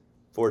 6,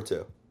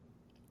 4-2.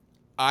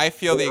 I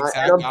feel the And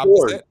exact I'm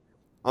torn. opposite.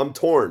 I'm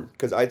torn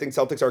because I think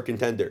Celtics are a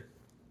contender.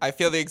 I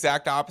feel the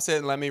exact opposite,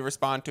 and let me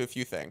respond to a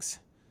few things.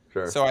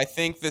 Sure. So I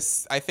think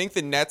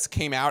the Nets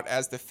came out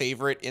as the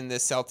favorite in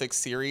this Celtics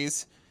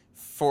series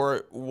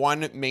for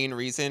one main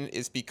reason,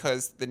 is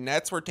because the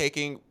Nets were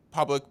taking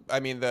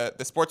the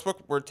sportsbook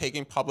were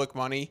taking public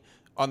money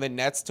on the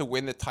Nets to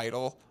win the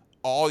title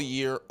all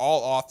year,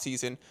 all off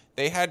season.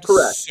 They had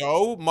Correct.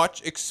 so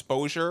much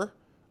exposure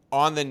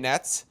on the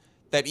Nets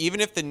that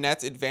even if the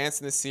Nets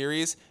advanced in the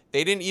series,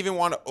 they didn't even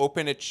want to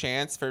open a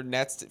chance for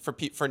Nets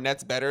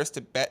bettors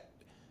to bet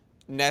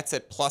Nets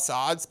at plus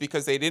odds,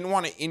 because they didn't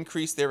want to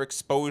increase their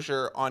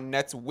exposure on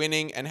Nets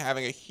winning and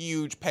having a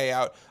huge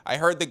payout. I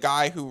heard the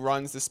guy who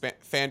runs the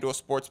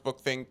FanDuel Sportsbook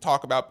thing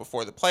talk about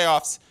before the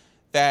playoffs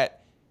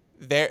that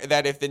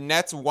if the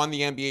Nets won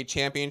the NBA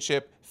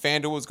championship,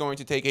 FanDuel was going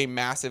to take a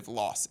massive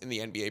loss in the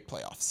NBA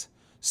playoffs.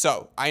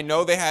 So I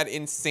know they had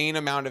insane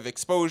amount of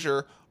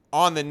exposure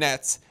on the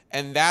Nets,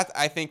 and that,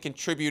 I think,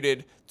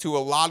 contributed to a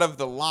lot of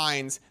the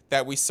lines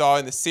that we saw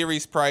in the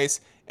series price.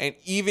 And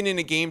even in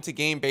a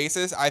game-to-game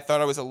basis, I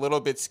thought it was a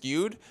little bit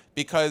skewed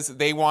because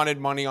they wanted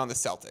money on the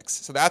Celtics.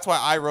 So that's why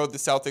I rode the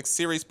Celtics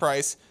series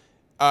price.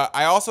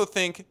 I also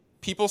think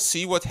people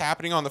see what's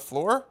happening on the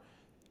floor,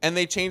 and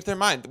they change their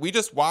mind. We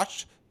just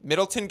watched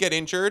Middleton get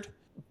injured.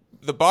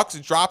 The Bucks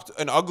dropped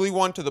an ugly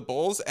one to the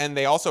Bulls, and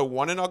they also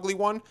won an ugly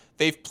one.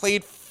 They've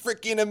played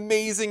freaking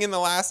amazing in the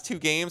last 2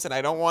 games, and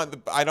I don't want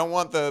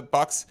the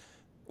Bucks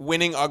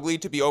winning ugly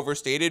to be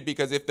overstated,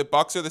 because if the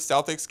Bucks or the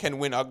Celtics can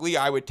win ugly,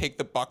 I would take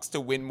the Bucks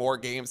to win more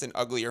games in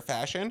uglier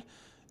fashion.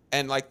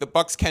 And like, the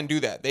Bucks can do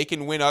that. They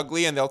can win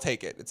ugly and they'll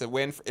take it. It's a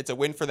win. It's a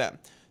win for them.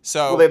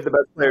 So Well, they have the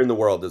best player in the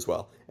world as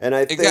well, and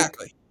I think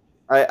exactly.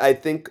 I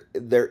think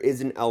there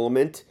is an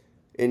element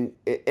and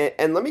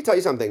let me tell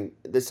you something.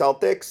 The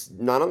Celtics,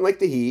 not unlike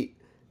the Heat,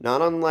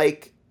 not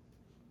unlike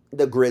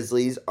the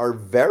Grizzlies, are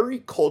very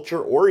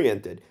culture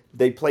oriented.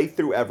 They play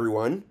through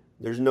everyone.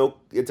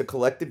 It's a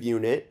collective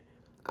unit.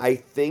 I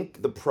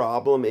think the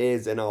problem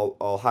is, and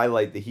I'll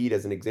highlight the Heat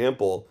as an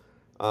example,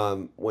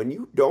 when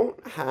you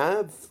don't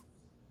have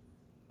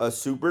a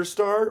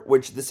superstar,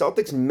 which the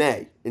Celtics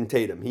may in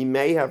Tatum, he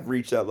may have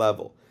reached that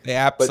level. They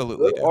But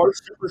absolutely there do. are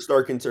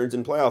superstar concerns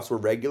in playoffs where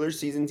regular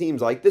season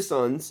teams like the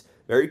Suns,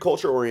 very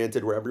culture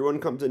oriented, where everyone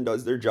comes and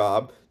does their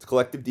job. It's a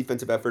collective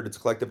defensive effort, it's a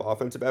collective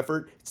offensive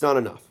effort. It's not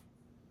enough.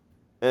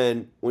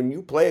 And when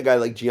you play a guy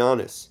like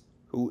Giannis,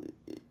 who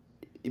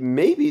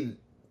may be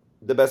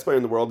the best player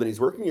in the world, and he's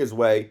working his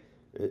way,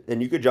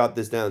 and you could jot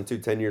this down too.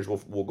 10 years,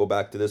 we'll go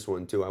back to this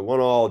one too. I want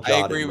to all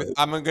I jot agree it. with.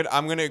 I'm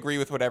gonna agree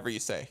with whatever you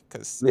say,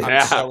 because I'm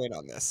Yeah. so in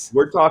on this.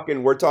 We're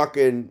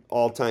talking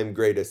all time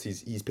greatest.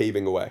 He's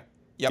paving away.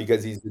 Yep.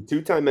 Because he's the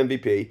 2-time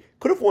MVP.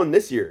 Could have won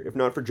this year if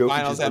not for Jokic's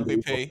Finals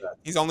unbelievable MVP. stats.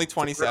 He's only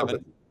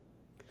 27.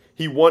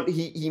 He won.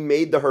 He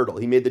made the hurdle.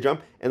 He made the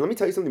jump. And let me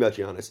tell you something about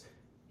Giannis.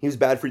 He was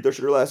bad free throw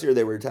shooter last year.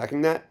 They were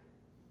attacking that.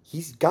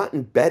 He's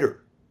gotten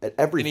better at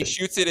everything. And he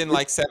shoots it in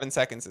like 7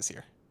 seconds this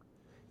year.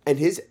 And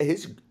his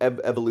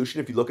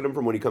evolution, if you look at him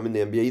from when he came in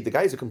the NBA, the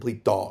guy's a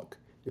complete dog.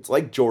 It's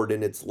like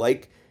Jordan. It's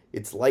like the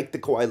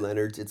Kawhi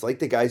Leonards. It's like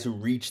the guys who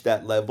reach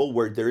that level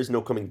where there is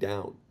no coming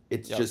down.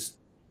 It's just,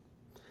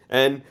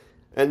 and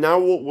now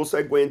we'll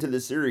segue into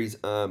this series.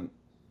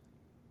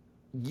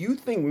 You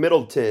think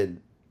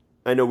Middleton?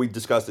 I know we've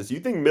discussed this. You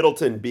think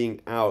Middleton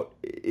being out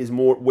is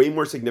way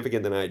more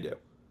significant than I do?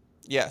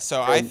 Yeah,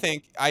 so I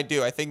think I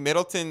do. I think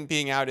Middleton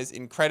being out is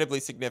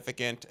incredibly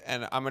significant,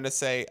 and I'm going to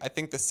say I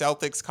think the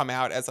Celtics come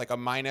out as like a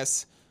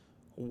minus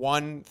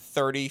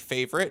 130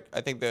 favorite.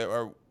 I think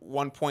or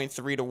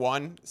 1.3 to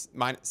 1.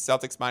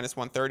 Celtics minus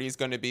 130 is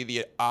going to be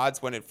the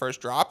odds when it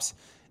first drops.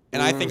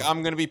 And I think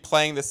I'm going to be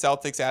playing the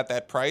Celtics at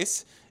that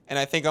price. And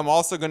I think I'm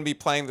also going to be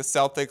playing the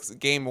Celtics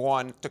game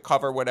 1 to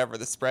cover whatever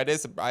the spread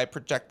is. I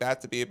project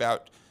that to be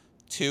about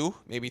 2,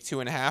 maybe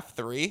 2.5,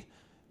 3.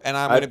 And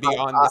I'm going to be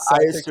on the Celtics.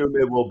 I assume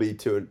it will be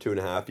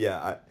 2.5.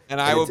 Yeah.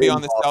 I will be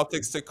on the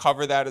Celtics to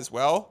cover that as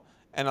well.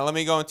 And let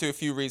me go into a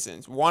few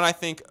reasons. One, I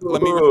think,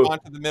 let me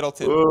respond to the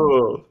Middleton.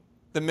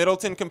 The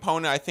Middleton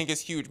component, I think,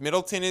 is huge.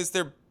 Middleton is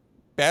their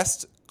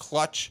best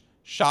clutch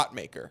shot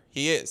maker.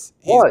 He is.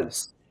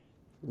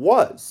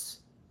 Was.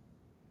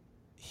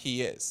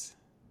 He is.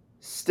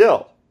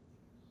 Still.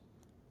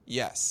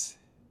 Yes.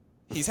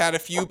 He's had a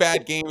few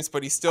bad games,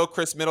 but he's still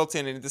Chris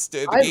Middleton. And like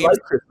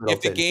Chris Middleton,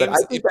 if the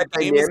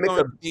game is going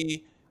to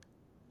be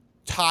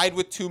tied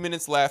with 2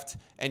 minutes left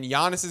and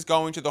Giannis is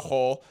going to the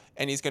hole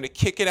and he's going to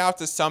kick it out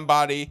to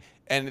somebody,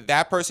 and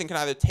that person can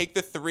either take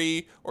the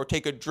 3 or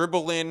take a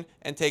dribble in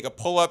and take a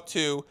pull-up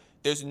 2,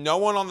 there's no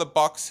one on the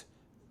Bucks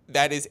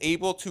that is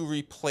able to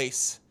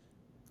replace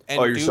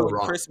and do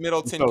what Chris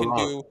Middleton can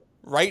do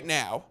right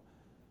now.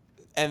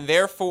 And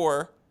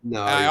therefore,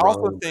 I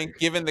also think,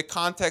 given the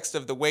context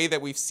of the way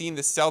that we've seen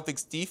the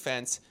Celtics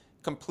defense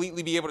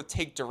completely be able to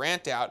take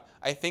Durant out.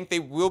 I think they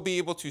will be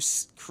able to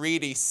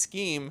create a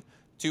scheme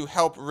to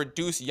help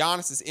reduce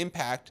Giannis's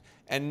impact,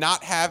 and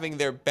not having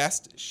their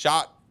best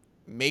shot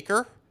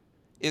maker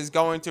is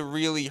going to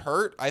really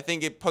hurt. I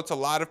think it puts a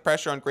lot of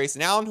pressure on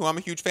Grayson Allen, who I'm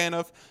a huge fan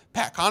of,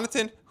 Pat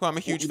Connaughton, who I'm a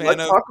huge fan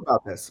Let's of, talk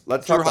about this.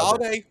 Let's talk Drew about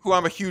this. Holiday, who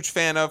I'm a huge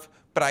fan of,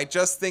 but I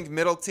just think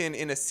Middleton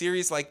in a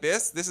series like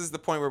this is the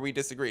point where we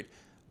disagreed.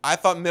 I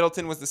thought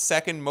Middleton was the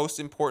second most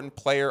important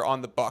player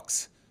on the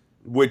Bucks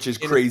Which is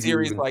in a crazy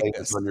series even like saying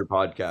this this. on your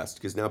podcast,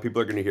 because now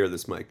people are going to hear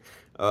this, Mike.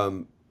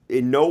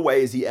 In no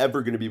way is he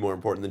ever going to be more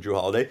important than Drew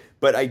Holiday.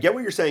 But I get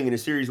what you're saying in a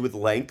series with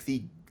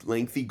lengthy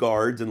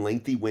guards and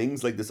lengthy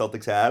wings like the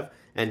Celtics have,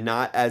 and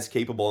not as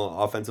capable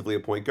offensively a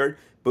point guard.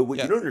 But what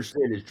you Yes. don't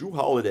understand is Drew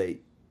Holiday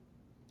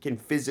can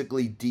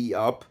physically D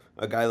up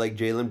a guy like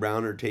Jaylen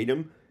Brown or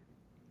Tatum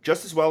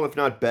just as well, if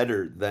not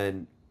better,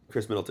 than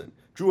Chris Middleton.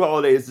 Drew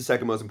Holiday is the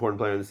second most important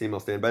player on the team. I'll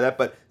stand by that.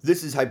 But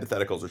this is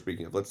hypotheticals we're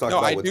speaking of. Let's talk No,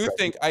 about I what's do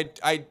present. think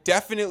I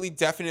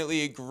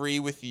definitely agree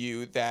with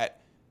you that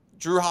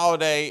Drew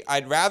Holiday,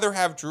 I'd rather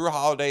have Drew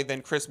Holiday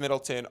than Chris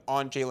Middleton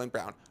on Jaylen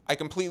Brown. I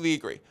completely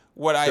agree.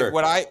 Sure.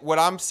 What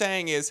I'm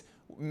saying is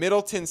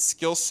Middleton's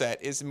skill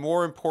set is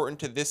more important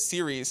to this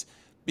series,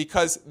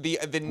 because the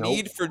Nope.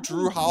 need for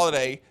Drew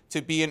Holiday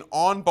to be an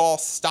on-ball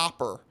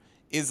stopper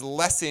is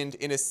lessened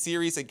in a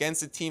series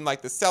against a team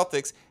like the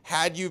Celtics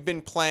had you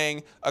been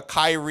playing a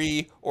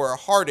Kyrie or a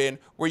Harden,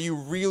 where you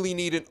really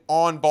need an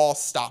on-ball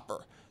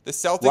stopper. The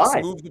Celtics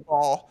Why? move the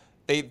ball,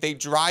 they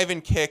drive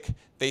and kick,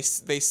 they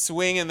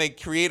swing and they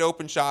create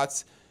open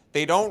shots.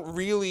 They don't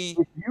really.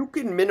 If you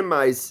can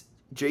minimize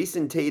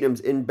Jason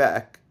Tatum's in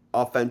back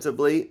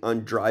offensively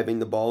on driving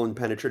the ball and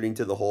penetrating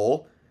to the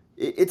hole,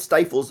 it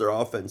stifles their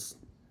offense.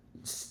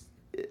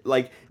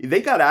 Like,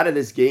 they got out of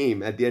this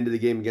game at the end of the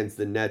game against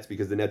the Nets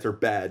because the Nets are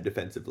bad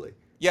defensively.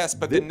 Yes,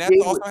 but the This Nets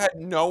game, also had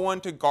no one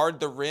to guard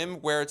the rim,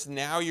 where it's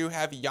now you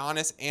have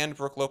Giannis and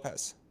Brook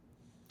Lopez.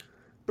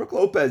 Brook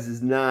Lopez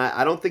is not.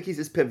 I don't think he's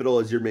as pivotal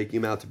as you're making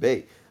him out to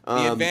be. The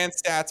Um,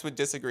 advanced stats would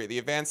disagree. The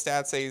advanced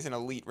stats say he's an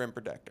elite rim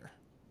protector.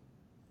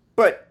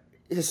 but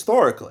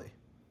historically,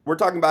 we're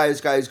talking about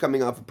this guy who's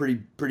coming off of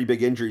pretty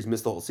big injuries,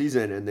 missed the whole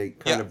season, and they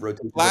kind Yeah. of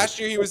rotate. Last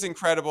year he was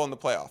incredible in the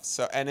playoffs.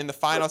 So, and in the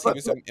finals he But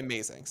was but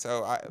amazing.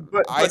 So I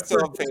but still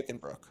for have faith in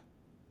Brook.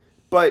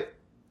 but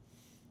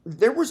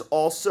there was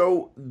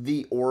also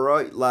the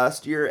aura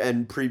last year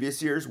and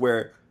previous years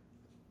where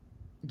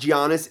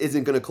Giannis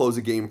isn't going to close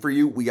a game for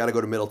you. We got to go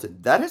to Middleton.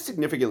 That has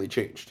significantly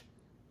changed.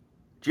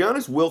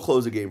 Giannis will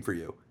close a game for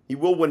you. He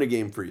will win a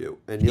game for you,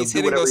 and he'll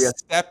do whatever he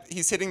has.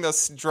 He's hitting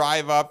those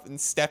drive up and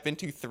step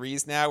into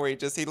threes now, where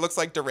he looks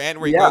like Durant,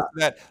 where he Yeah, goes to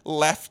that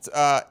left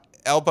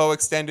elbow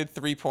extended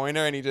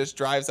 3-pointer and he just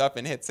drives up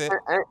and hits it.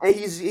 and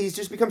he's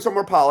just become so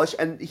more polished.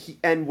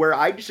 And where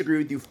I disagree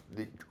with you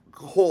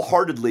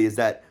wholeheartedly is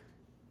that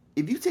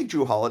if you take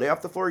Drew Holiday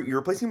off the floor, you're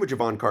replacing him with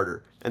Javon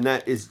Carter, and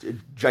that is a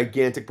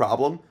gigantic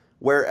problem.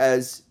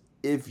 Whereas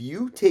if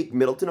you take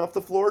Middleton off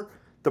the floor,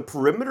 the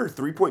perimeter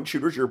 3-point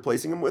shooters you're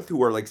replacing him with,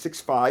 who are like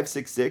 6'5",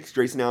 6'6",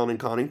 Grayson Allen and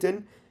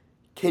Connaughton,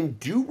 can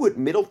do what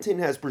Middleton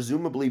has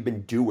presumably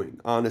been doing,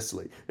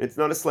 honestly. And it's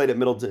not a slight at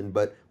Middleton,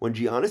 but when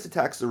Giannis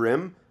attacks the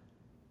rim,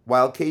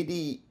 while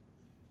KD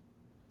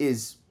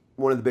is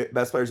one of the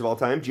best players of all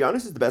time, Giannis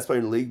is the best player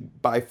in the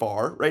league by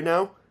far right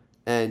now,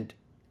 and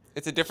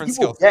It's a different he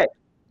skill will set. get.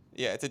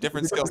 Yeah, it's a It's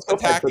different a skill different set.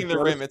 skill set, but Attacking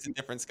the rim, it's a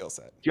different skill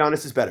set.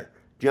 Giannis is better.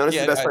 Giannis is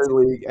Yeah, the best player in the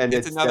league, and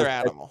it's another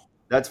animal.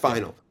 that's Yeah,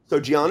 final. So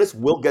yeah, Giannis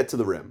will get to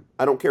the rim.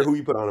 I don't care yeah. who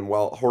you put on him.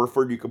 While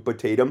Horford, you could put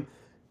Tatum.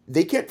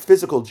 They can't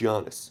physical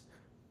Giannis.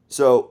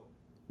 So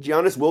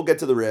Giannis will get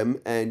to the rim,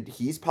 and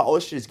he's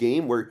polished his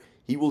game where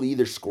he will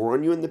either score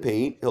on you in the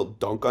paint, he'll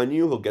dunk on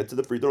you, he'll get to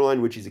the free throw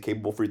line, which he's a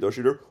capable free throw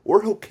shooter,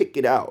 or he'll kick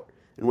it out.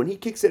 And when he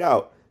kicks it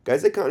out,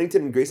 guys like Connaughton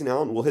and Grayson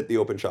Allen will hit the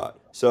open shot.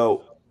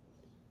 So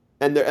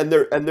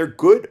they're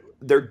good.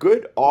 They're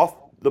good off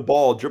the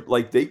ball.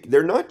 Like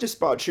they're not just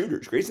spot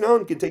shooters. Grayson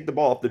Allen can take the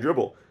ball off the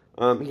dribble.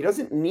 He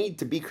doesn't need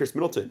to be Chris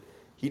Middleton.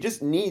 He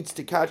just needs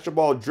to catch the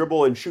ball,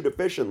 dribble, and shoot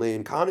efficiently.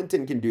 And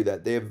Connaughton can do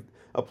that. They have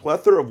a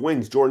plethora of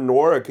wings. Jordan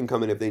Nora can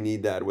come in if they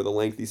need that with a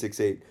lengthy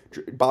 6'8".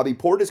 Bobby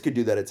Portis could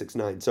do that at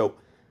 6'9". So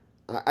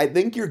I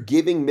think you're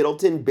giving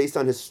Middleton, based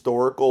on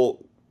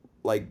historical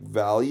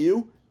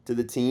value to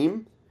the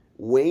team,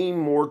 way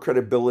more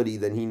credibility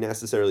than he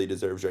necessarily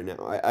deserves right now.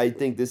 I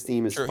think this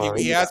team is True. fine.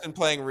 He has been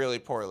playing really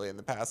poorly in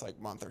the past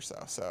month or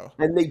so. So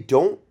And they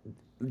don't.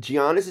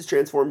 Giannis is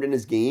transformed in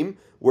his game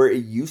where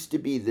it used to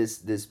be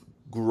this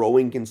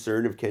growing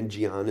concern of can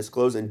Giannis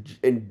close, and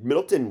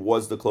Middleton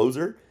was the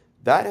closer.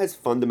 That has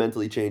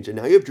fundamentally changed, and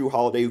now you have Drew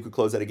Holiday who could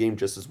close out a game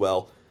just as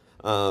well.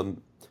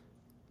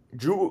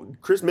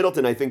 Chris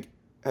Middleton, I think,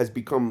 has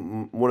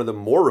become one of the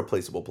more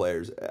replaceable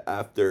players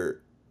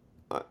after.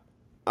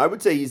 I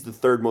would say he's the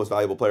third most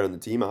valuable player on the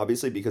team,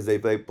 obviously, because they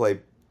play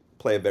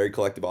a very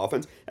collective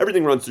offense.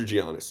 Everything runs through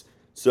Giannis.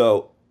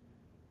 So,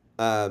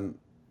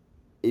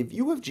 if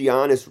you have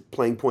Giannis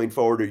playing point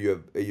forward, or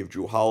you have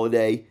Drew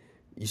Holiday,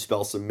 you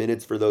spell some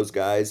minutes for those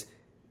guys.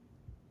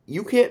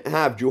 you can't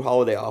have Drew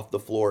Holiday off the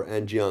floor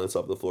and Giannis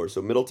off the floor.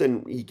 So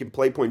Middleton, he can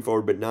play point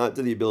forward, but not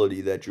to the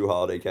ability that Drew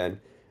Holiday can.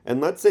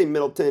 And let's say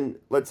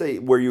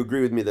where you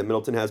agree with me that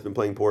Middleton has been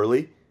playing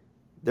poorly,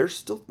 they're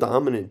still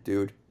dominant,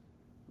 dude.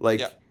 Yeah.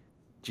 Like,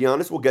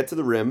 Giannis will get to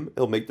the rim,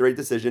 he'll make the right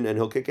decision, and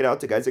he'll kick it out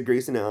to guys like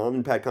Grayson Allen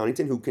and Pat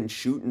Connaughton who can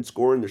shoot and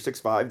score, and they're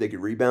 6'5", they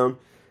can rebound.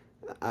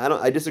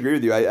 I disagree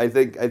with you. I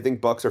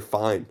think Bucks are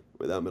fine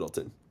without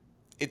Middleton.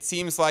 It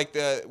seems like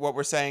what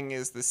we're saying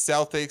is the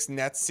Celtics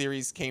Nets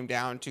series came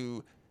down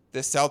to the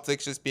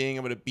Celtics just being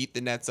able to beat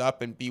the Nets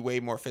up and be way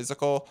more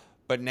physical.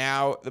 But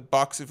now the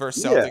Bucks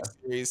versus Yeah. Celtics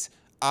series,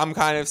 I'm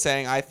kind of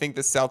saying I think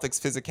the Celtics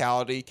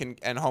physicality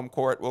and home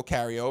court will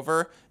carry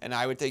over, and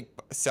I would take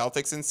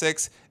Celtics in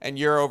 6. And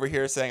you're over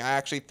here saying I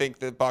actually think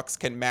the Bucks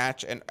can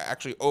match and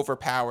actually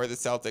overpower the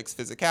Celtics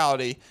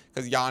physicality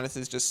because Giannis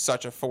is just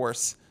such a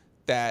force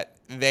that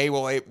they're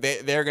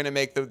going to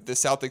make the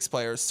Celtics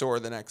players sore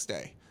the next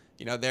day.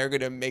 They're going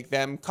to make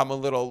them come a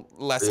little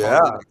less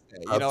hard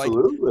the Yeah, next day.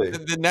 absolutely.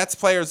 The Nets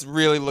players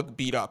really look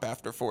beat up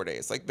after 4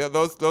 days. Like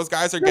those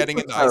guys are That's getting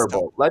in the ice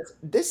terrible.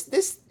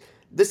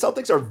 The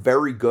Celtics are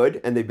very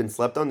good, and they've been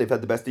slept on. They've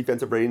had the best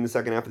defensive rating in the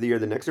second half of the year.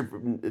 The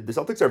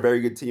Celtics are a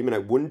very good team, and I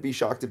wouldn't be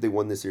shocked if they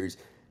won this series.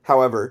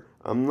 However,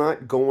 I'm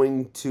not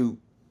going to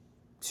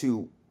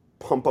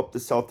pump up the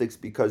Celtics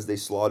because they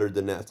slaughtered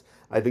the Nets.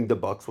 I think the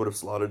Bucks would have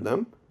slaughtered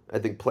them. I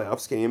think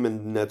playoffs came, and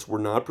the Nets were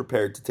not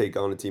prepared to take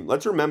on a team.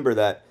 Let's remember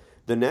that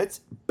the Nets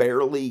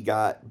barely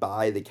got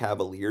by the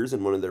Cavaliers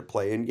in one of their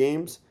play-in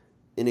games,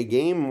 in a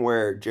game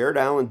where Jared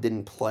Allen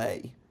didn't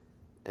play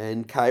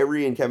and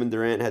Kyrie and Kevin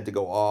Durant had to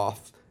go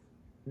off.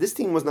 This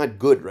team was not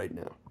good right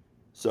now.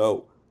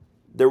 So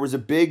there was a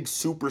big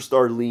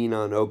superstar lean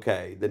on,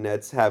 okay, the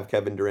Nets have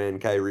Kevin Durant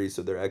and Kyrie,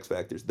 so they're X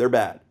Factors. They're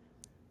bad.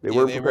 They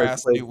weren't they were prepared to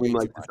asked to play a do way team too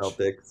like the much.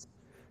 Celtics.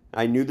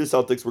 I knew the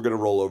Celtics were going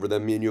to roll over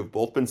them. Me and you have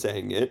both been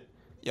saying it.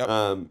 Yep.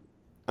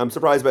 I'm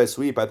surprised by a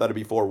sweep. I thought it'd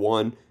be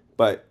 4-1,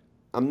 but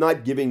I'm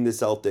not giving the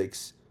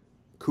Celtics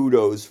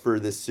kudos for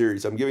this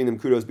series. I'm giving them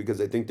kudos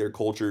because I think they're a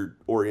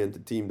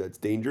culture-oriented team that's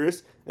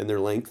dangerous, and they're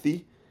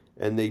lengthy,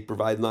 and they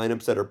provide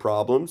lineups that are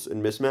problems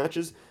and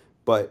mismatches.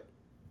 But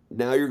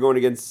now you're going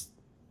against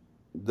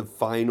the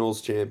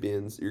finals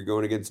champions. You're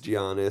going against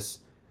Giannis,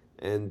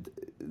 and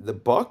the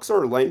Bucks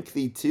are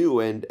lengthy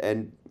too.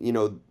 And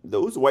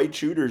those white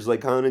shooters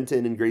like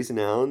Connaughton and Grayson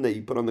Allen that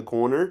you put on the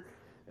corner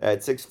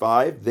at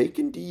 6'5", they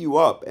can D you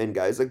up. And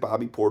guys like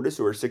Bobby Portis,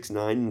 who are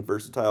 6'9" and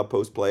versatile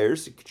post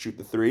players, who can shoot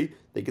the three.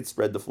 They can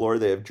spread the floor.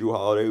 They have Drew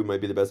Holiday, who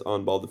might be the best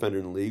on-ball defender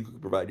in the league, who can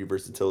provide you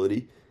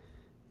versatility.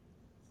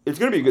 It's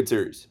going to be a good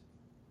series.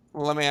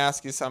 Well, let me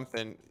ask you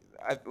something.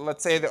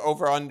 Let's say the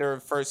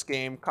over/under first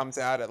game comes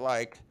out at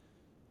like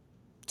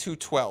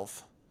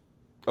 212.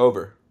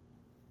 Over.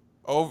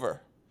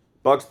 Over.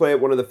 Bucks play at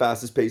one of the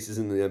fastest paces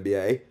in the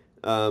NBA.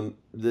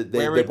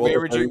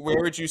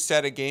 Where would you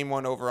set a game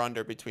one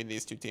over/under between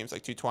these two teams?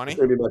 Like 220? It's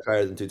going to be much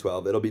higher than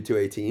 212. It'll be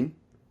 218.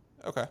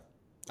 Okay. All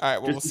right.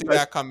 Well, we'll see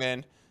that come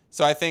in.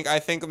 So I think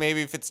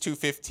maybe if it's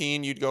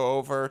 215, you'd go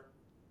over.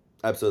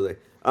 Absolutely.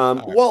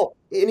 Right. Well,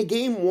 in a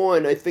game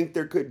one, I think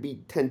there could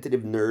be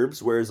tentative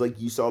nerves. Whereas, like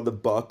you saw the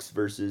Bucks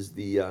versus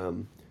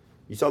the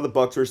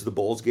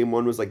Bulls. Game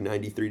one was like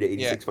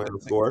 93-86 final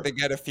score. They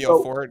get a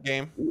feel for it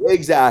game.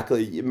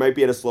 Exactly. It might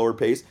be at a slower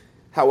pace.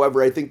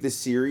 However, I think the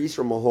series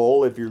from a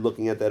whole, if you're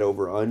looking at that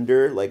over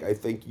under, like I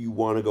think you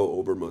want to go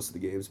over most of the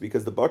games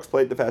because the Bucks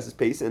play at the fastest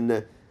pace, and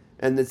the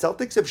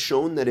Celtics have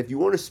shown that if you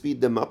want to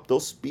speed them up, they'll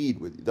speed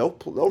with you. They'll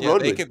run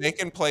with you. They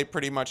can play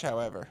pretty much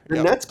however.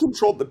 The Nets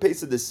controlled the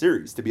pace of this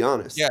series, to be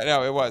honest. Yeah,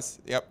 no, it was.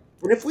 Yep.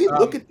 And if we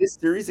look at this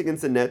series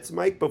against the Nets,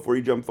 Mike, before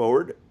you jump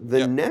forward,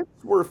 the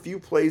Nets were a few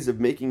plays of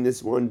making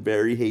this one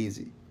very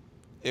hazy.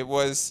 It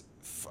was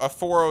a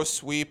 4-0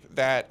 sweep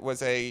that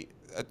was a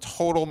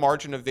total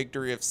margin of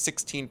victory of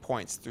 16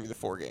 points through the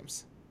 4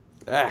 games.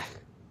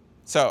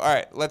 So, all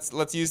right,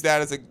 let's use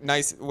that as a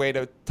nice way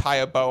to tie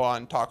a bow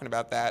on talking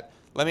about that.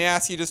 Let me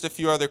ask you just a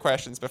few other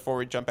questions before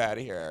we jump out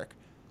of here, Eric.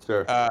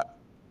 Sure.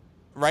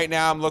 Right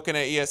now, I'm looking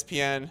at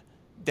ESPN.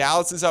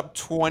 Dallas is up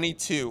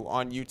 22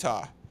 on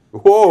Utah.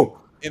 Whoa!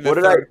 In the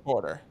third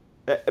quarter.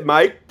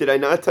 Mike, did I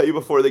not tell you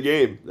before the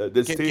game that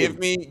this team?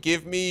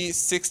 Give me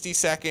 60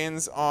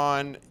 seconds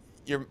on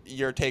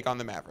your take on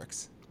the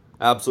Mavericks.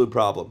 Absolute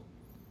problem.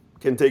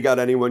 Can take out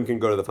anyone, can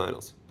go to the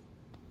finals.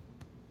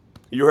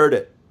 You heard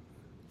it.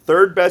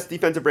 Third best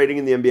defensive rating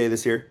in the NBA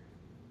this year.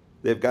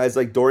 They have guys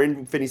like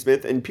Dorian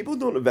Finney-Smith, and people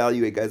don't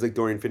evaluate guys like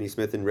Dorian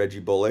Finney-Smith and Reggie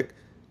Bullock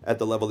at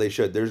the level they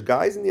should. There's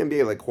guys in the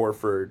NBA like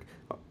Horford.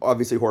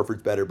 Obviously,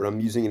 Horford's better, but I'm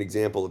using an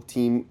example of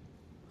team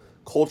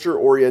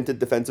culture-oriented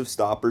defensive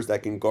stoppers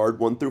that can guard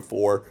 1 through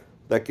 4,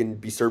 that can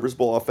be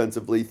serviceable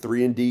offensively,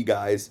 3 and D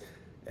guys,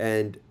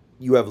 and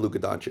you have Luka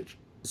Doncic.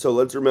 So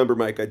let's remember,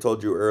 Mike, I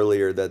told you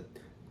earlier that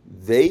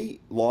they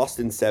lost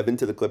in 7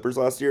 to the Clippers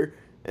last year,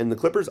 and the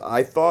Clippers,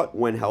 I thought,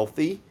 when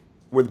healthy,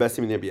 were the best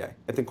team in the NBA.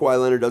 I think Kawhi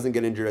Leonard doesn't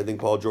get injured. I think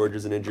Paul George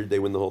isn't injured. They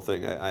win the whole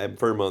thing. I am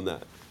firm on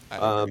that.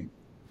 I agree.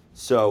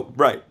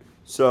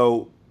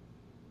 So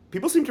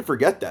People seem to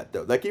forget that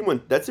though.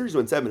 That series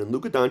went 7, and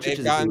Luka Doncic They've is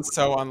a gotten game.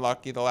 so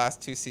unlucky the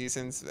last 2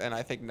 seasons, and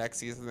I think next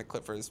season the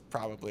Clippers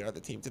probably are the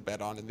team to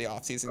bet on in the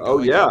offseason Oh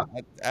going yeah,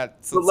 in.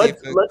 So but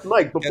let's see if it let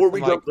Mike gets before some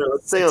we like jump there.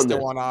 Let's stay six on to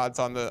this. one odds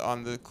on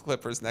the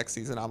Clippers next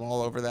season. I'm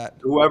all over that.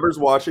 Whoever's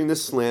watching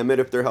this, slam it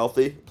if they're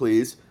healthy,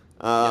 please.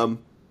 Yep.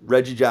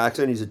 Reggie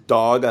Jackson, he's a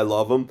dog. I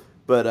love him,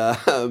 but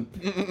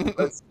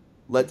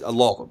let's I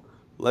love him.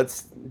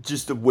 Let's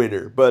just a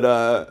winner,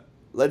 but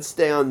let's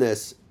stay on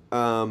this.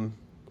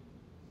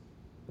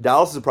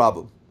 Dallas is a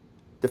problem.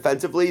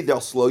 Defensively, they'll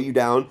slow you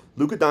down.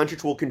 Luka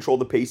Doncic will control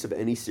the pace of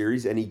any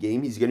series, any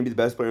game. He's going to be the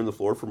best player on the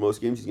floor for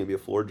most games. He's going to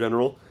be a floor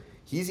general.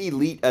 He's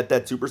elite at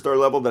that superstar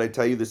level that I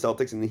tell you the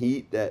Celtics and the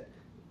Heat that,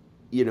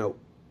 you know,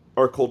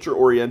 are culture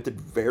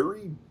oriented,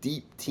 very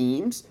deep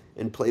teams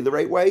and play the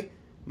right way.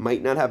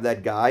 Might not have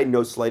that guy.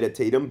 No slight at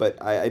Tatum, but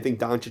I think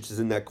Doncic is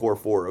in that core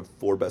four of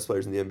four best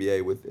players in the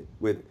NBA with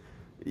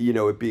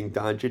it being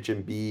Doncic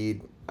and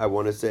Embiid. I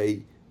want to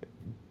say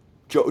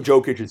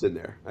Jokic is in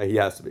there. He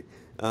has to be.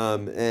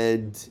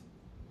 And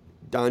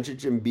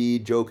Doncic,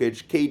 Embiid,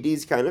 Jokic,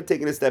 KD's kind of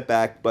taking a step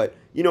back, but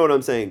you know what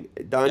I'm saying.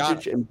 Giannis.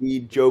 Doncic,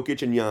 Embiid,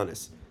 Jokic, and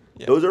Giannis.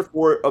 Yeah. Those are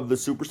four of the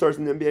superstars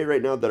in the NBA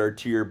right now that are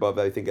tier above,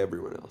 I think,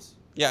 everyone else.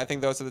 Yeah, I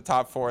think those are the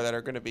top four that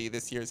are going to be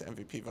this year's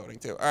MVP voting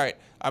too. All right,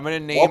 I'm going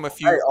to name a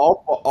few.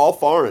 All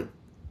foreign.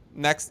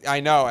 Next, I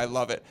know, I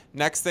love it.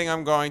 Next thing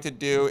I'm going to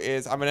do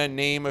is I'm going to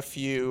name a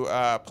few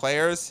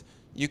players.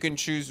 You can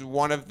choose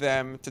one of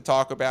them to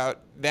talk about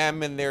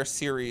them and their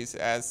series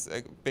as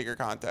a bigger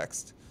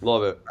context.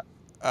 Love it.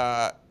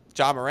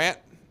 Ja Morant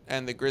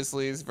and the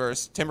Grizzlies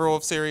versus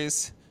Timberwolves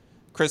series,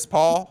 Chris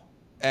Paul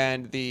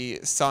and the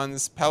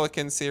Suns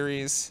Pelicans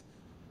series,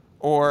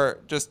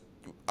 or just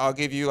I'll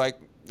give you like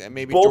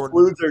maybe Both Jordan.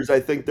 losers, I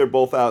think they're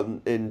both out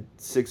in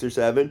 6 or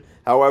 7.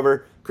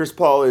 However, Chris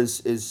Paul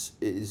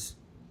is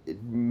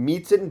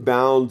meets and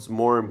bounds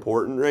more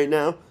important right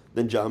now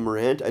than John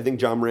Morant. I think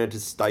John Morant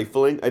is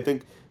stifling. I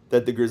think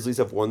that the Grizzlies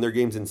have won their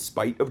games in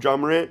spite of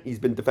John Morant. He's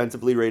been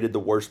defensively rated the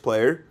worst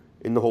player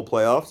in the whole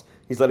playoffs.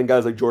 He's letting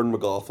guys like Jordan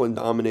McLaughlin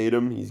dominate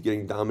him. He's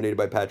getting dominated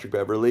by Patrick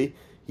Beverley.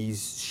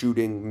 He's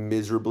shooting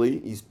miserably.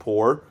 He's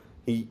poor.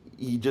 He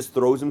just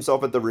throws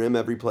himself at the rim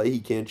every play. He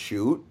can't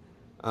shoot.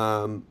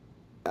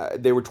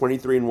 They were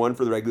 23-1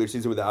 for the regular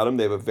season without him.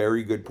 They have a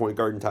very good point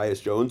guard in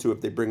Tyus Jones, who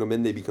if they bring him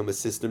in, they become a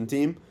system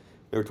team.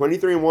 They were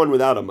 23-1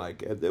 without him,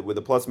 Mike, with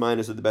a plus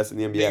minus of the best in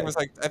the NBA. I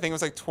think it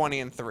was like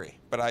 20-3,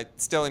 but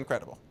still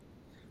incredible.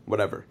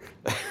 Whatever.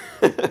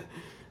 Gotta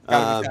be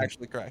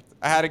factually correct.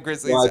 I had a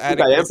Grizzlies. Well, I think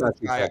I am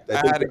factually correct. I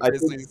had a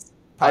Grizzlies.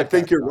 I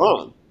think you're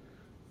wrong.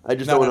 I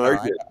just don't want to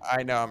argue.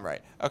 I know I'm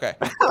right. Okay.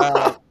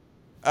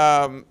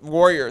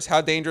 Warriors.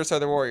 How dangerous are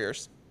the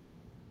Warriors?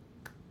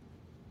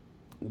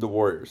 The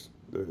Warriors.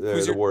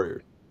 They're the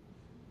Warriors.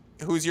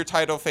 Who's your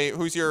title favorite?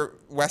 Who's your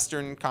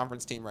Western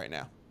Conference team right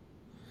now?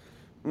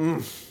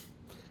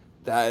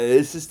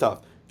 This is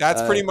tough.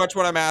 That's pretty much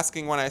what I'm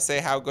asking when I say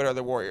how good are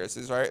the Warriors.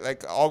 Is right.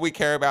 Like all we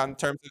care about in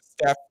terms of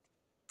Steph,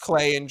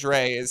 Clay, and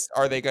Dre is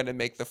are they going to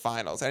make the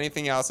finals?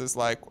 Anything else is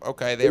like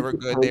okay, they were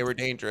good, they were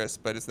dangerous,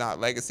 but it's not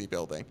legacy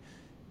building.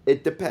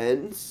 It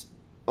depends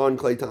on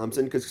Klay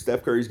Thompson because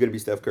Steph Curry's going to be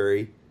Steph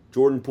Curry.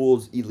 Jordan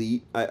Poole's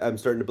elite. I'm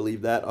starting to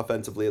believe that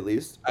offensively at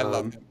least. I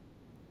love him.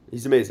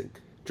 He's amazing.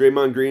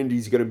 Draymond Green,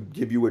 he's going to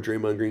give you what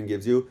Draymond Green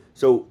gives you.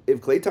 So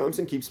if Klay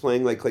Thompson keeps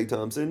playing like Klay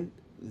Thompson,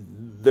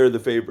 they're the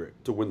favorite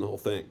to win the whole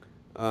thing.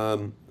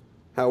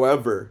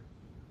 However,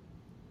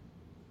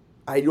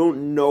 I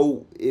don't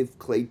know if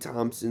Klay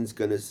Thompson's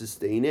going to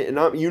sustain it.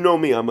 And you know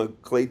me, I'm a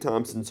Klay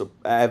Thompson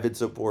avid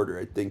supporter.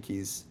 I think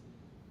he's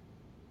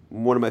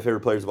one of my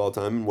favorite players of all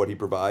time and what he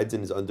provides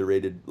and his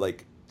underrated,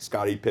 like,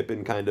 Scottie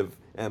Pippen kind of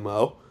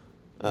MO.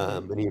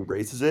 And he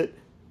embraces it.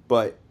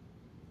 But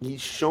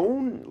he's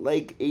shown,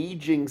 like,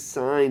 aging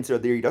signs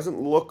out there. He doesn't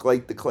look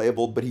like the Klay of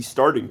old, but he's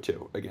starting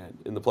to, again,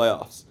 in the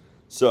playoffs.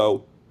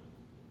 So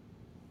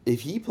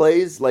if he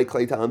plays like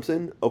Klay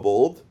Thompson of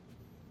old,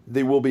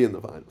 they will be in the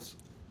finals.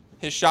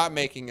 His shot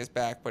making is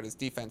back, but his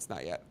defense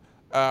not yet.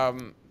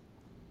 So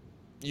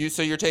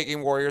you're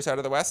taking Warriors out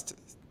of the West?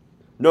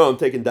 No, I'm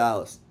taking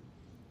Dallas.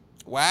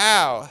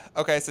 Wow.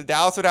 Okay, so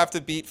Dallas would have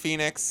to beat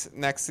Phoenix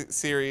next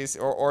series,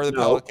 or the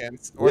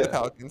Pelicans, the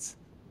Pelicans.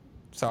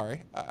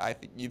 Sorry, I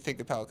think you think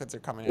the Pelicans are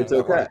coming out. It's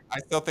okay. I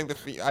still think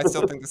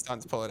the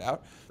Suns pull it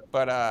out,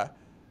 but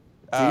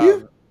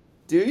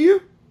Do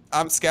you?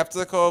 I'm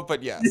skeptical,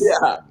 but yes.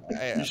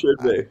 Yeah, you should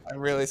be. I'm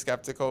really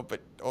skeptical, but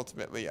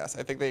ultimately, yes.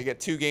 I think they get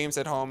 2 games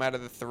at home out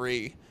of the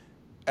 3,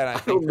 and I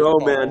think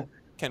man.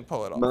 Can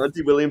pull it off.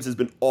 Monty Williams has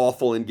been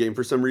awful in game.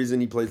 For some reason,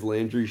 he plays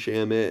Landry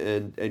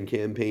Shamet and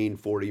campaign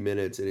 40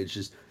 minutes, and it's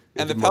just...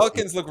 And the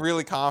Pelicans look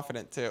really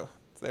confident, too.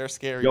 They're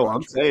scary. Yo,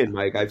 I'm saying,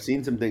 Mike, I've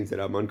seen some things that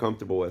I'm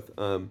uncomfortable with.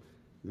 When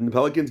the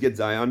Pelicans get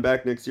Zion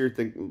back next year,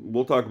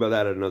 we'll talk about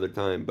that at another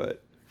time,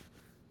 but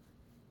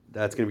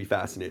that's going to be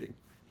fascinating.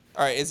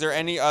 All right, is there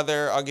any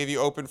other, I'll give you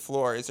open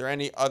floor, is there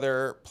any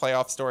other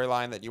playoff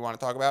storyline that you want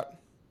to talk about?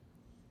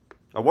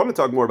 I want to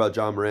talk more about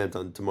John Morant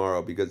on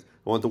tomorrow because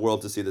I want the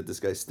world to see that this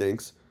guy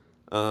stinks.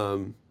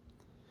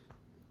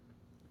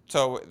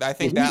 So I The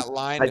think Heat. that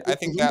line, I I think the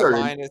think Heat that are in.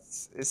 line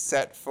is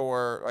set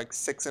for like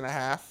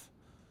 6.5.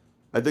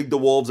 I think the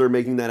Wolves are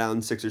making that out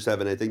in 6 or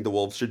 7. I think the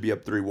Wolves should be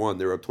up 3-1.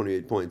 They're up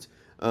 28 points.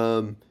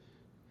 Um,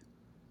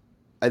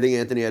 I think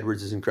Anthony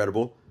Edwards is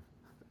incredible.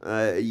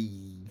 I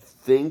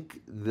think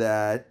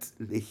that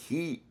the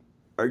Heat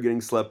are getting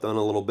slept on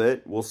a little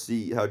bit. We'll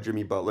see how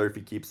Jimmy Butler, if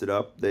he keeps it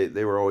up.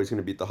 They were always going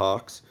to beat the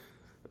Hawks.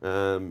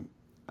 Um,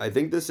 I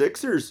think the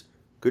Sixers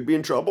could be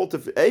in trouble.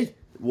 Hey,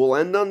 we'll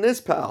end on this,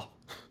 pal.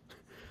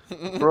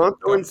 Toronto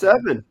Go in for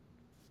it. 7.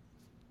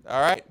 All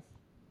right.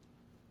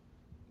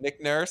 Nick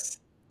Nurse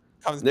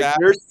comes Nick back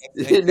Nurse.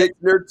 and Nick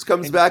Nurse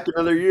comes and back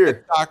another gets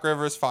year. Doc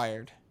Rivers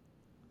fired.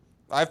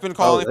 I've been Oh,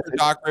 calling for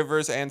Doc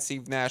Rivers and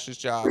Steve Nash's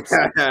jobs.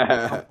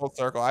 Come full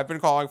circle. I've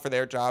been calling for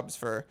their jobs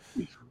for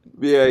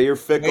yeah, you're way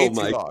fickle, too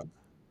Mike. long.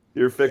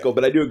 You're Yeah. fickle,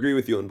 but I do agree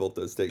with you on both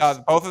those takes.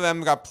 Both of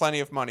them got plenty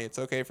of money. It's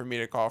okay for me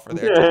to call for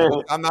their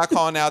jobs. I'm not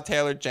calling out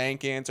Taylor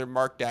Jenkins or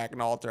Mark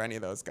Daigneault or any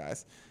of those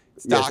guys.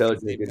 It's Yeah, Doc Taylor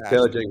and Steve Jenkins. Nash.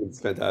 Taylor Jenkins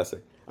is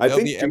fantastic. They'll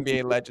be NBA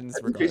I legends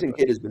think Jason regardless.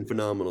 Kidd has been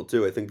phenomenal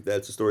too. I think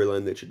that's a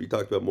storyline that should be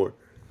talked about more.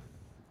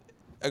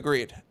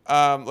 Agreed.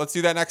 Let's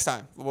do that next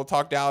time. We'll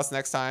talk Dallas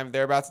next time.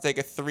 They're about to take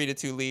a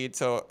 3-2 lead.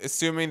 So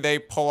assuming they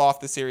pull off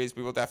the series,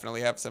 we will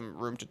definitely have some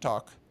room to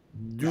talk.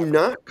 Do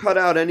not cut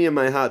out any of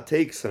my hot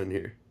takes on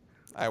here.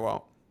 I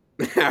won't.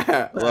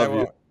 I Love you.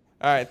 won't.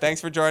 All right.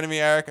 Thanks for joining me,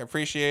 Eric. I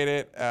appreciate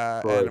it.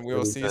 Of And course, we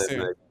will see you anytime,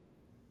 soon. Mike.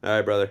 All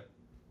right, brother.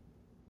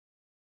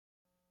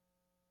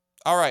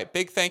 All right.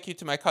 Big thank you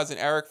to my cousin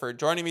Eric for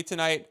joining me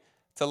tonight.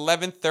 It's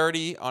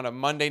 11:30 on a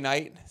Monday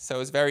night. So it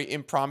was very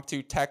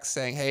impromptu text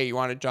saying, hey, you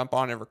want to jump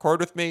on and record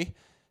with me?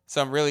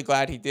 So I'm really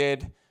glad he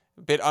did.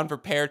 A bit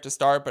unprepared to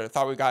start, but I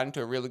thought we got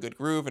into a really good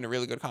groove and a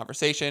really good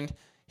conversation.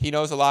 He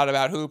knows a lot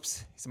about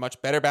hoops. He's a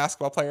much better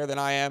basketball player than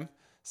I am.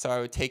 So I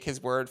would take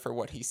his word for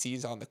what he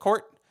sees on the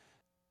court.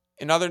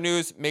 In other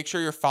news, make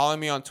sure you're following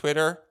me on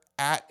Twitter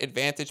at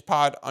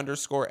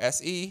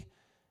AdvantagePod_SE.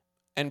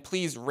 And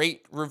please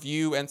rate,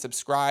 review, and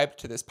subscribe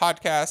to this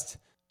podcast.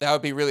 That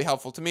would be really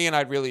helpful to me, and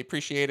I'd really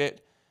appreciate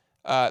it.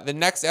 The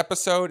next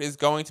episode is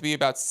going to be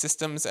about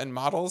systems and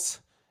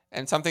models,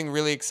 and something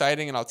really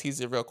exciting, and I'll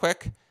tease it real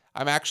quick.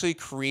 I'm actually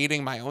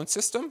creating my own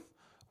system.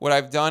 What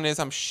I've done is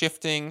I'm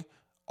shifting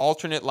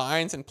alternate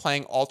lines and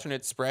playing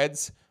alternate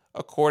spreads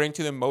according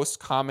to the most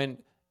common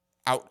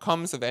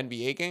outcomes of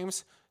NBA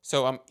games.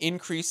 So I'm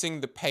increasing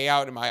the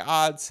payout in my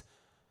odds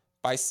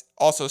by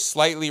also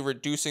slightly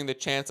reducing the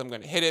chance I'm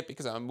going to hit it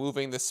because I'm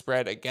moving the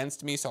spread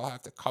against me, so I'll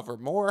have to cover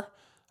more.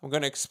 I'm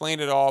going to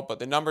explain it all, but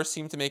the numbers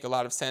seem to make a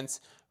lot of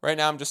sense. Right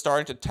now, I'm just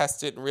starting to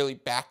test it and really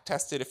back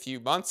test it a few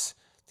months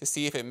to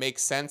see if it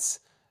makes sense.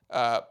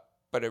 But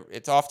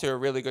it's off to a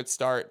really good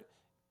start.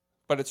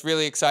 But it's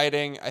really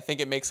exciting. I think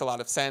it makes a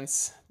lot of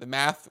sense. The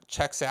math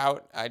checks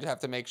out. I just have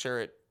to make sure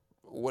it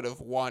would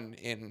have won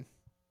in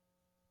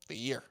the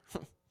year.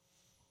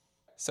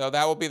 So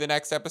that will be the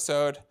next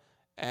episode.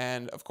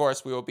 And of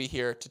course, we will be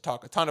here to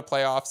talk a ton of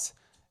playoffs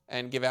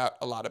and give out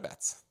a lot of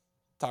bets.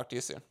 Talk to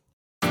you soon.